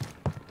 Bill.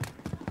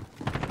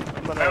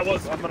 That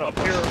was I'm gonna up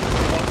here. The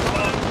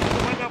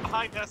window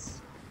behind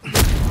us.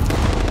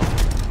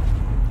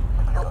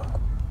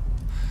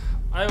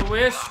 I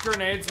wish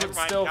grenades would Never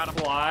mind, still got 'em.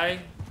 fly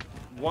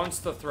once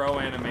the throw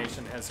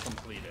animation has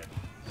completed.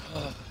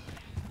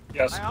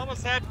 Yes. I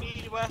almost had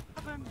me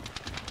weapon.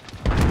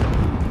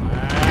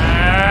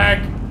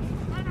 Back.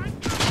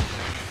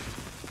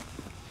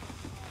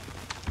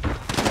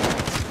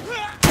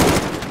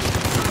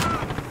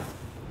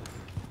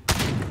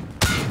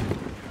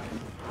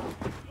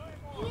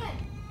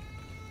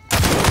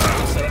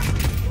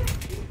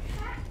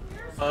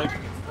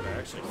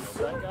 Actually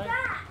killed that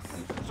guy.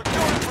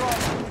 Securing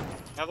Bravo.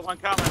 Another one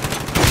coming.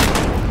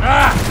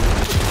 Ah!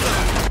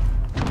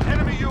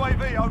 Enemy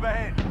UAV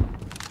overhead.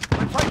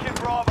 We're taking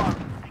Bravo.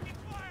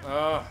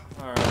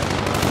 Alright.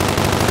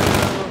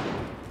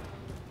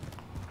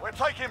 We're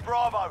taking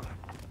Bravo.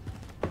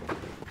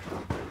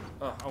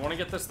 I want to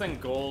get this thing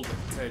gold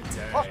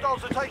today.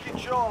 Hostiles are taking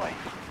Charlie.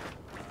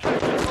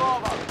 Taking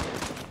Bravo.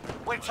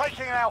 We're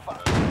taking Alpha.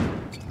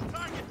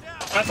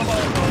 That's a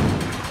ball.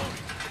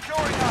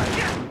 Securing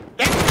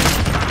A.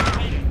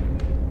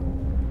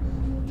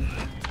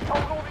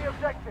 Hold all the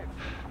objectives.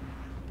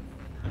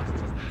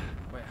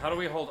 Wait, how do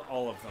we hold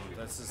all of them?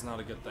 This is not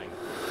a good thing.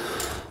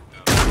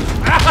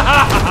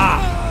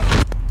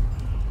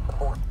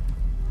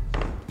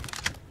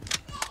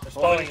 They're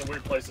spawning in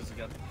weird places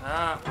again.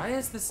 Why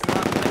is this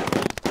not my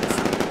old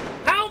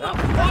How the That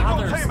fuck?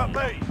 bothers Team me. at B.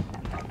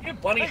 You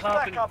bunny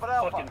hopping back up at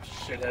Alpha. fucking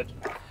shithead.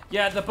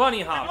 Yeah, the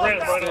bunny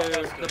hoppers, Right,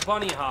 dude. The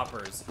bunny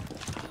hoppers.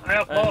 I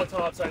have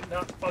Molotovs, I'm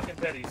not fucking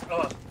petties.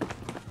 Oh,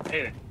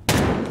 hate it.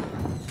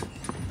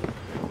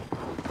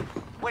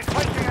 We're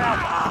taking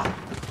Alpha.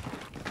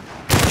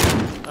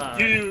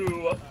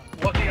 You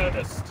lucky I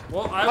missed.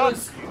 Well, I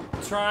was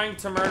trying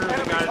to murder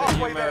the guy that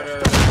you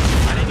murdered. I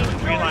didn't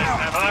even realize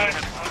that.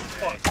 I'm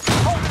fucked.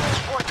 Hold all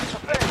points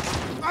of defense.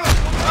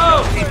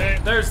 Oh!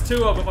 There's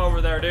 2 of them over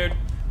there, dude.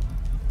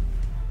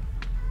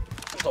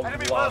 There's a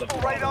Enemy lot of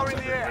personal radar in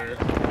the here. air.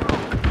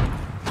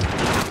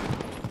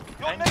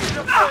 You're needed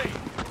at B.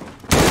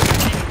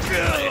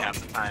 Really have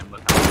time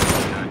with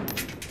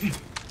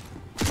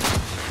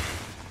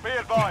Be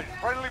advised,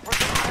 friendly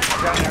precision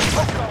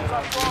hostiles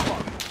at Bravo.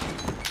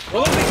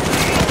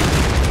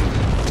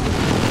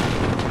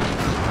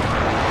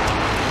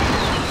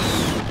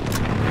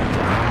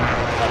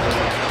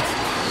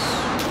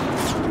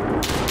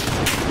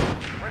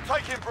 We're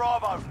taking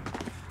Bravo.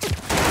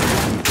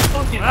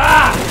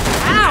 Ah!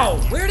 Ow!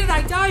 Where did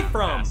I die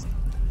from?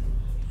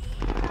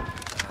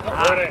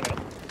 Where'd I go?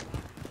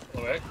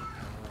 Okay.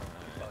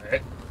 Okay.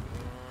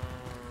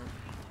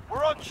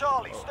 got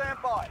Charlie, stand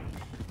by.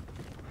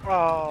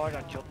 Oh, I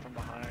got killed from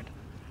behind.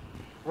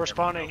 We're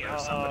spawning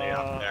There's somebody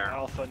up there.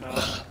 Alpha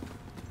now.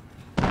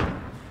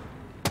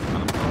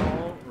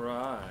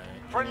 Alright.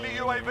 Friendly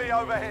UAV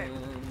overhead.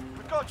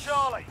 We've got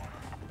Charlie.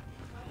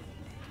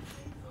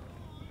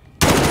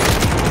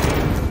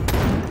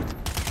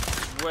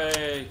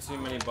 Way too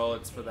many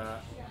bullets for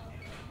that.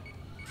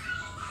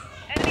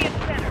 Enemy at the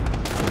center.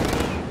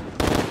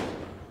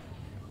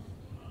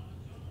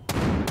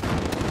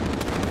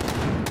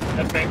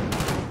 That's me.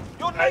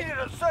 You're needed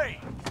at sea.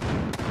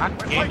 I'm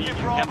taking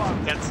Bravo.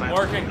 I'm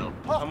working.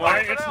 I'm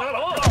working. It's not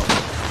on.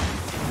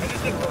 I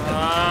just didn't work.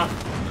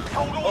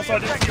 Hold all Also, I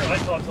the didn't see your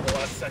objectives. icon until the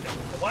last second.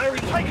 Why are we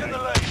Taking the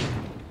lead.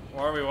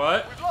 Why are we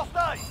what? We've lost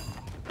A.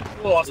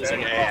 We lost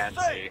Losing it. A and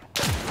C.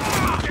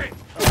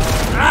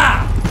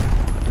 Ah!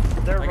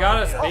 They're I got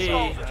us running B.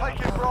 Hostiles are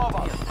taking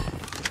Bravo.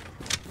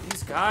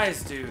 These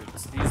guys,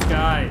 dudes. These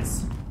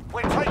guys.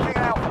 We're taking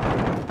Alpha.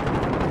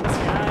 These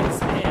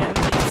guys, man.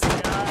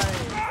 These guys.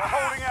 We're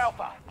holding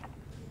Alpha.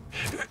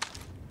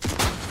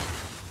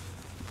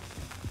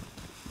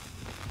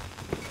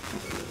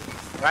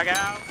 Back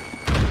out.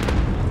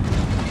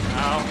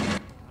 Ow.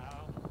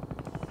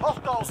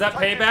 Hostiles Is that are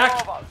taking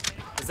payback? Bravo.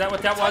 Is that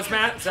what that was,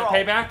 Matt? Is that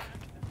payback?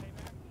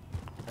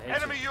 I hate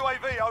Enemy you.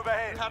 UAV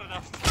overhead. Not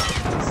enough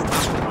time to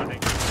stop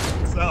running.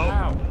 So,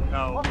 Ow.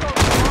 no. Hostiles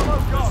at Bravo,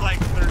 There's go. like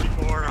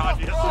 34 on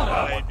you. Shut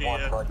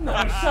idea. No,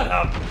 shut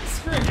up.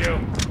 Screw you.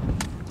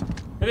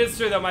 It is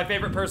true, though. My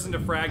favorite person to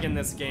frag in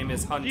this game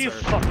is Hunter. You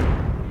fucking.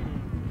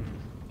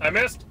 I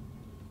missed.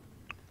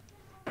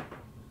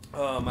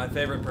 Oh, my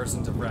favorite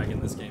person to frag in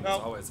this game is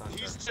always Hunter.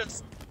 He's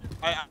just...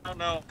 I don't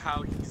know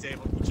how he's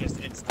able to just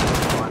instantly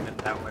run in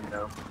that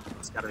window.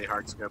 It's gotta be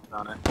hard scoped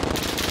on it.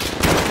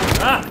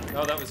 Ah!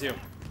 Oh, that was you.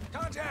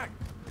 Contact!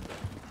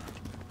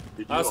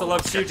 I also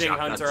love shooting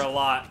Hunter a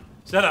lot.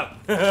 Shut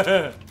up.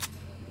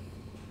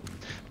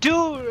 Dude!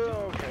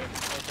 Okay.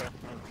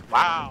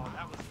 Wow,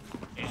 that was...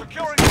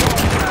 Securing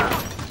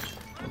Bravo.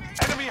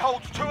 Enemy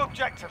holds 2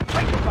 objectives.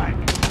 Take them back.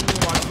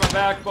 Watch my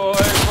back, boys.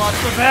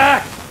 Watch my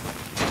back!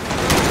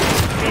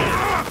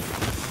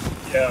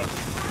 Yeah, to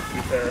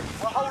be fair.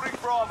 We're holding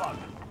Bravo.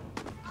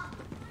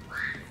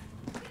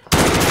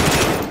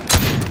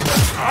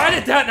 Why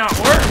did that not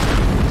work?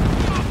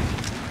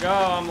 Go,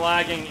 I'm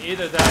lagging.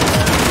 Either that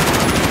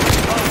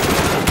or...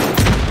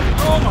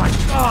 Oh my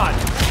god!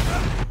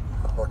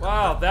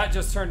 Wow, that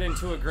just turned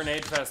into a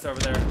grenade fest over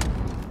there.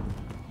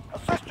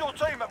 Assist your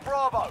team at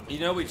Bravo. You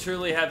know, we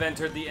truly have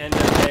entered the end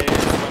of days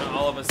when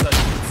all of a sudden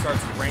it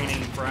starts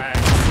raining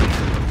frags.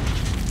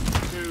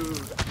 Dude,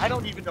 I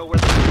don't even know where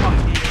the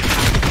fuck he is.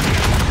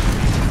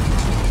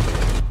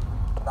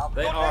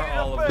 They are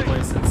all over the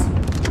places.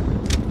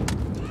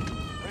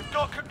 We've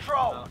got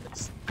control.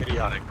 It's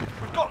idiotic.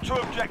 We've got 2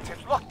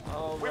 objectives. Look,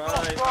 we've lost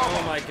Alright. Bravo.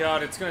 Oh my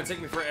god, it's gonna take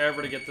me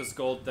forever to get this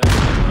gold thing.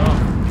 Oh.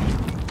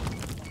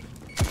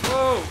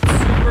 Whoa,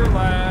 super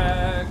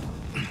lag.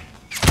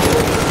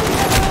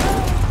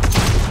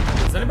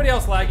 Is anybody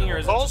else lagging or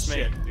is it just me?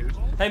 Bullshit, dude.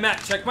 Hey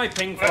Matt, check my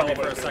ping for me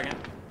for a second.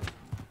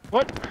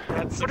 What?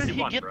 That's What did he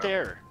 61, get bro.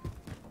 there?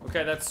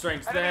 Okay, that's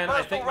strength. Enemy Then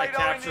I personal think my radar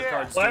in capture the air.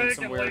 card's doing Lag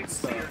some and weird latency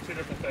stuff. are 2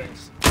 different things.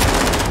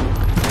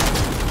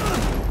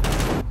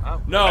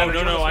 Oh, No, Manager,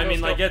 no, no, I let's mean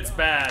go. like it's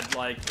bad.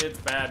 Like, it's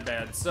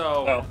bad. So,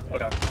 Oh,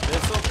 okay.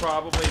 this will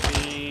probably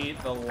be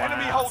the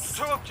Enemy holds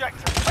last 2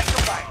 objectives. Take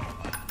them back.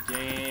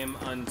 game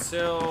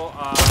until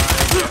I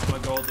get my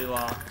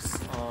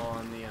Goldilocks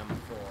on the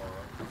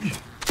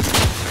M4.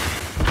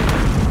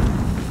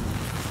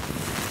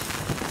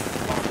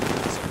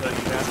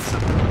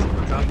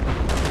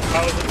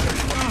 I was in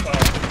 31.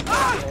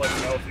 I was gonna let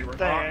you know if you were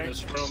not in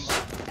this room.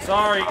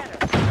 Sorry.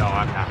 No,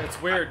 I'm happy.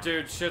 It's weird,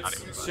 dude.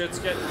 Shit's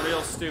getting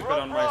real stupid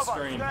on my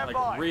screen.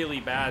 Like, really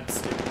bad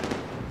stupid.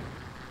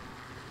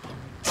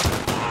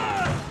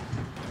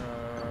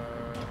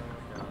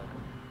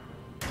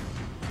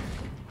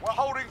 We're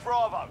holding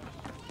Bravo.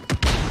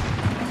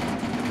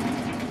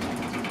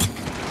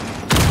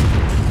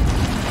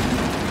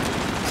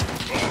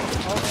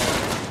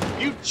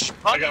 You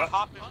I got-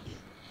 hopping.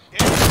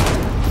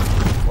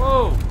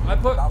 Whoa! I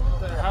put.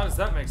 How does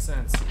that make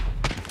sense?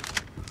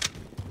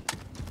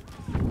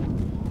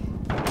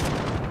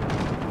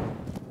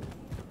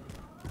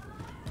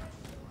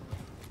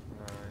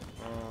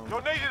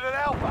 You're needed at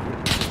Alpha.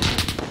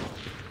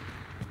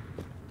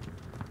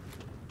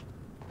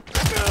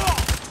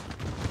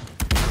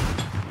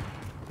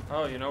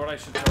 Oh, you know what I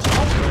should totally do?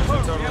 I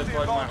should totally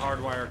plug my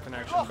hardwire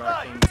connection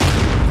back in.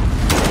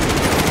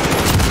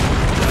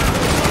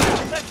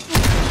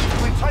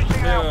 We're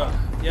taking Alpha.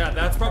 Yeah,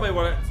 that's probably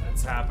what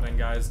it's happening,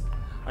 guys.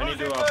 I need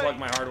to plug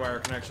my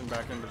hardwire connection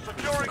back into the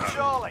Securing PC.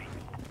 Charlie.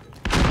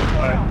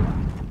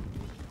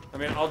 I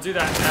mean, I'll do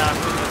that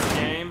after this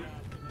game,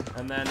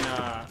 and then,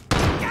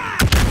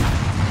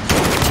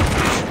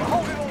 We're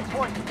holding all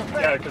points. Defend.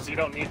 Yeah, because you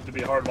don't need to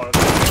be hardwired.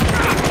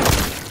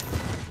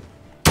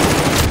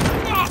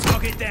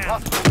 Target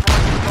down.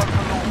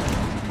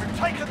 We've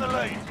taken the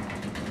lead.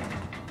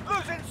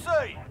 Losing C.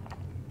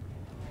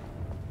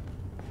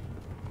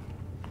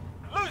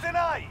 Losing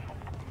A.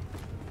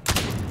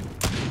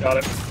 Got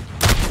it.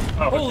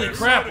 Oh, Holy okay.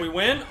 crap, we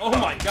win? Oh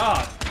my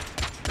god.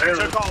 There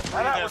Took all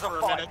three That there was a for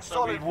a fight, minute, so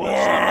so we we won.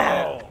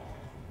 Whoa.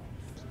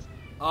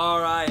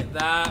 Alright,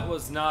 that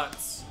was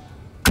nuts.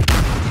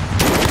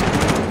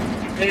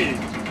 Hey.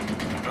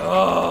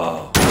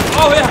 Oh.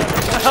 Oh yeah.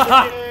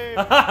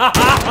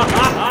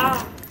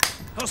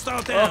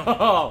 Hostile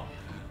down.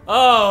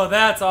 Oh,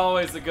 that's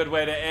always a good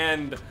way to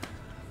end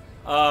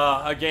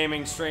a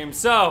gaming stream.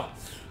 So,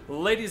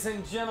 ladies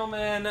and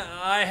gentlemen,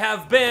 I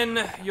have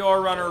been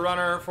your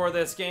runner for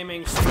this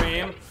gaming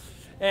stream.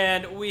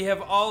 And we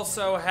have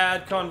also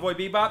had Convoy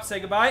Bebop. Say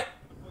goodbye.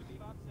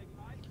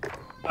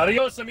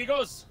 Adios,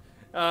 amigos.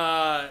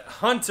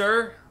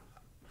 Hunter.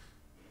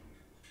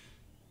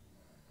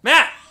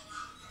 Matt!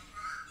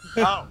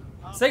 Oh.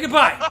 Say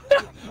goodbye.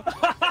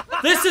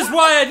 This is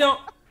why I don't...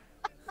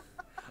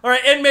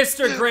 Alright, and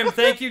Mr. Grimm,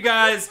 thank you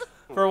guys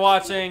for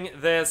watching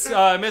this.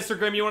 Mr.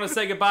 Grimm, you want to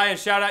say goodbye and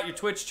shout out your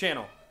Twitch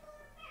channel?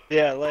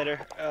 Yeah, later.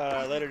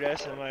 Later,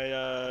 guys. And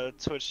my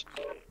Twitch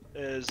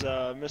is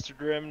Mr.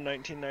 Grimm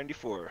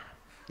 1994.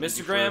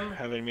 Mr. Grimm.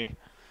 Having me.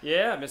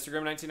 Yeah, Mr.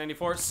 Grimm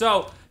 1994.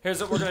 So, here's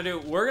what we're going to do.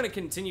 We're going to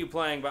continue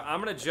playing, but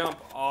I'm going to jump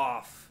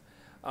off.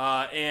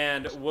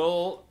 And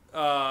we'll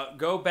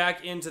go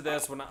back into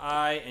this when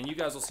and you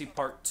guys will see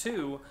part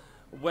 2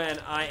 when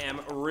I am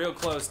real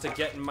close to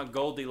getting my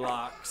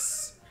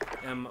Goldilocks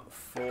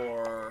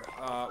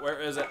M4. Where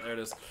is it? There it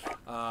is.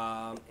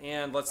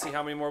 And let's see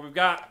how many more we've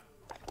got.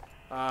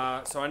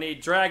 So I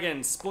need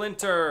Dragon,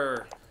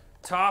 Splinter,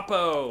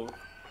 Topo,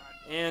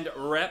 and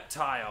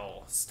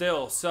Reptile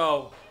still.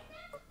 So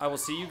I will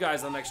see you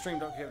guys on the next stream.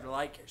 Don't forget to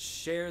like,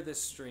 share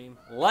this stream,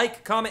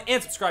 like, comment,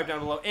 and subscribe down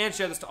below, and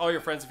share this to all your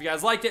friends if you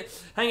guys liked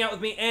it. Hang out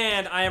with me,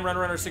 and I am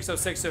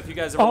Runner606. So if you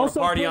guys ever want to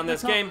party on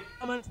this game,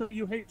 Comments that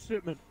you hate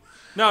shipment.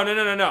 no.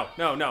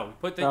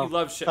 Put that you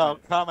love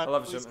shipment. Comment. I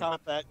love Please shipment.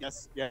 comment that.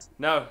 Yes. Yes.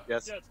 No.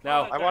 Yes.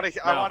 No. I want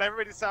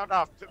everybody to sound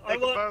off. Make a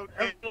vote.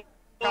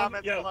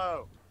 Comment yeah.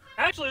 below.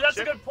 Actually, that's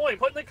a good point.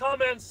 Put in the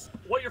comments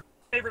what your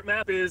favorite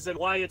map is and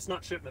why it's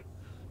not shipment.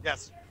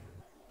 Yes.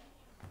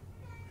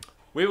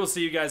 We will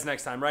see you guys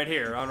next time right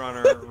here on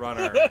Runner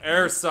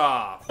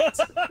Airsoft.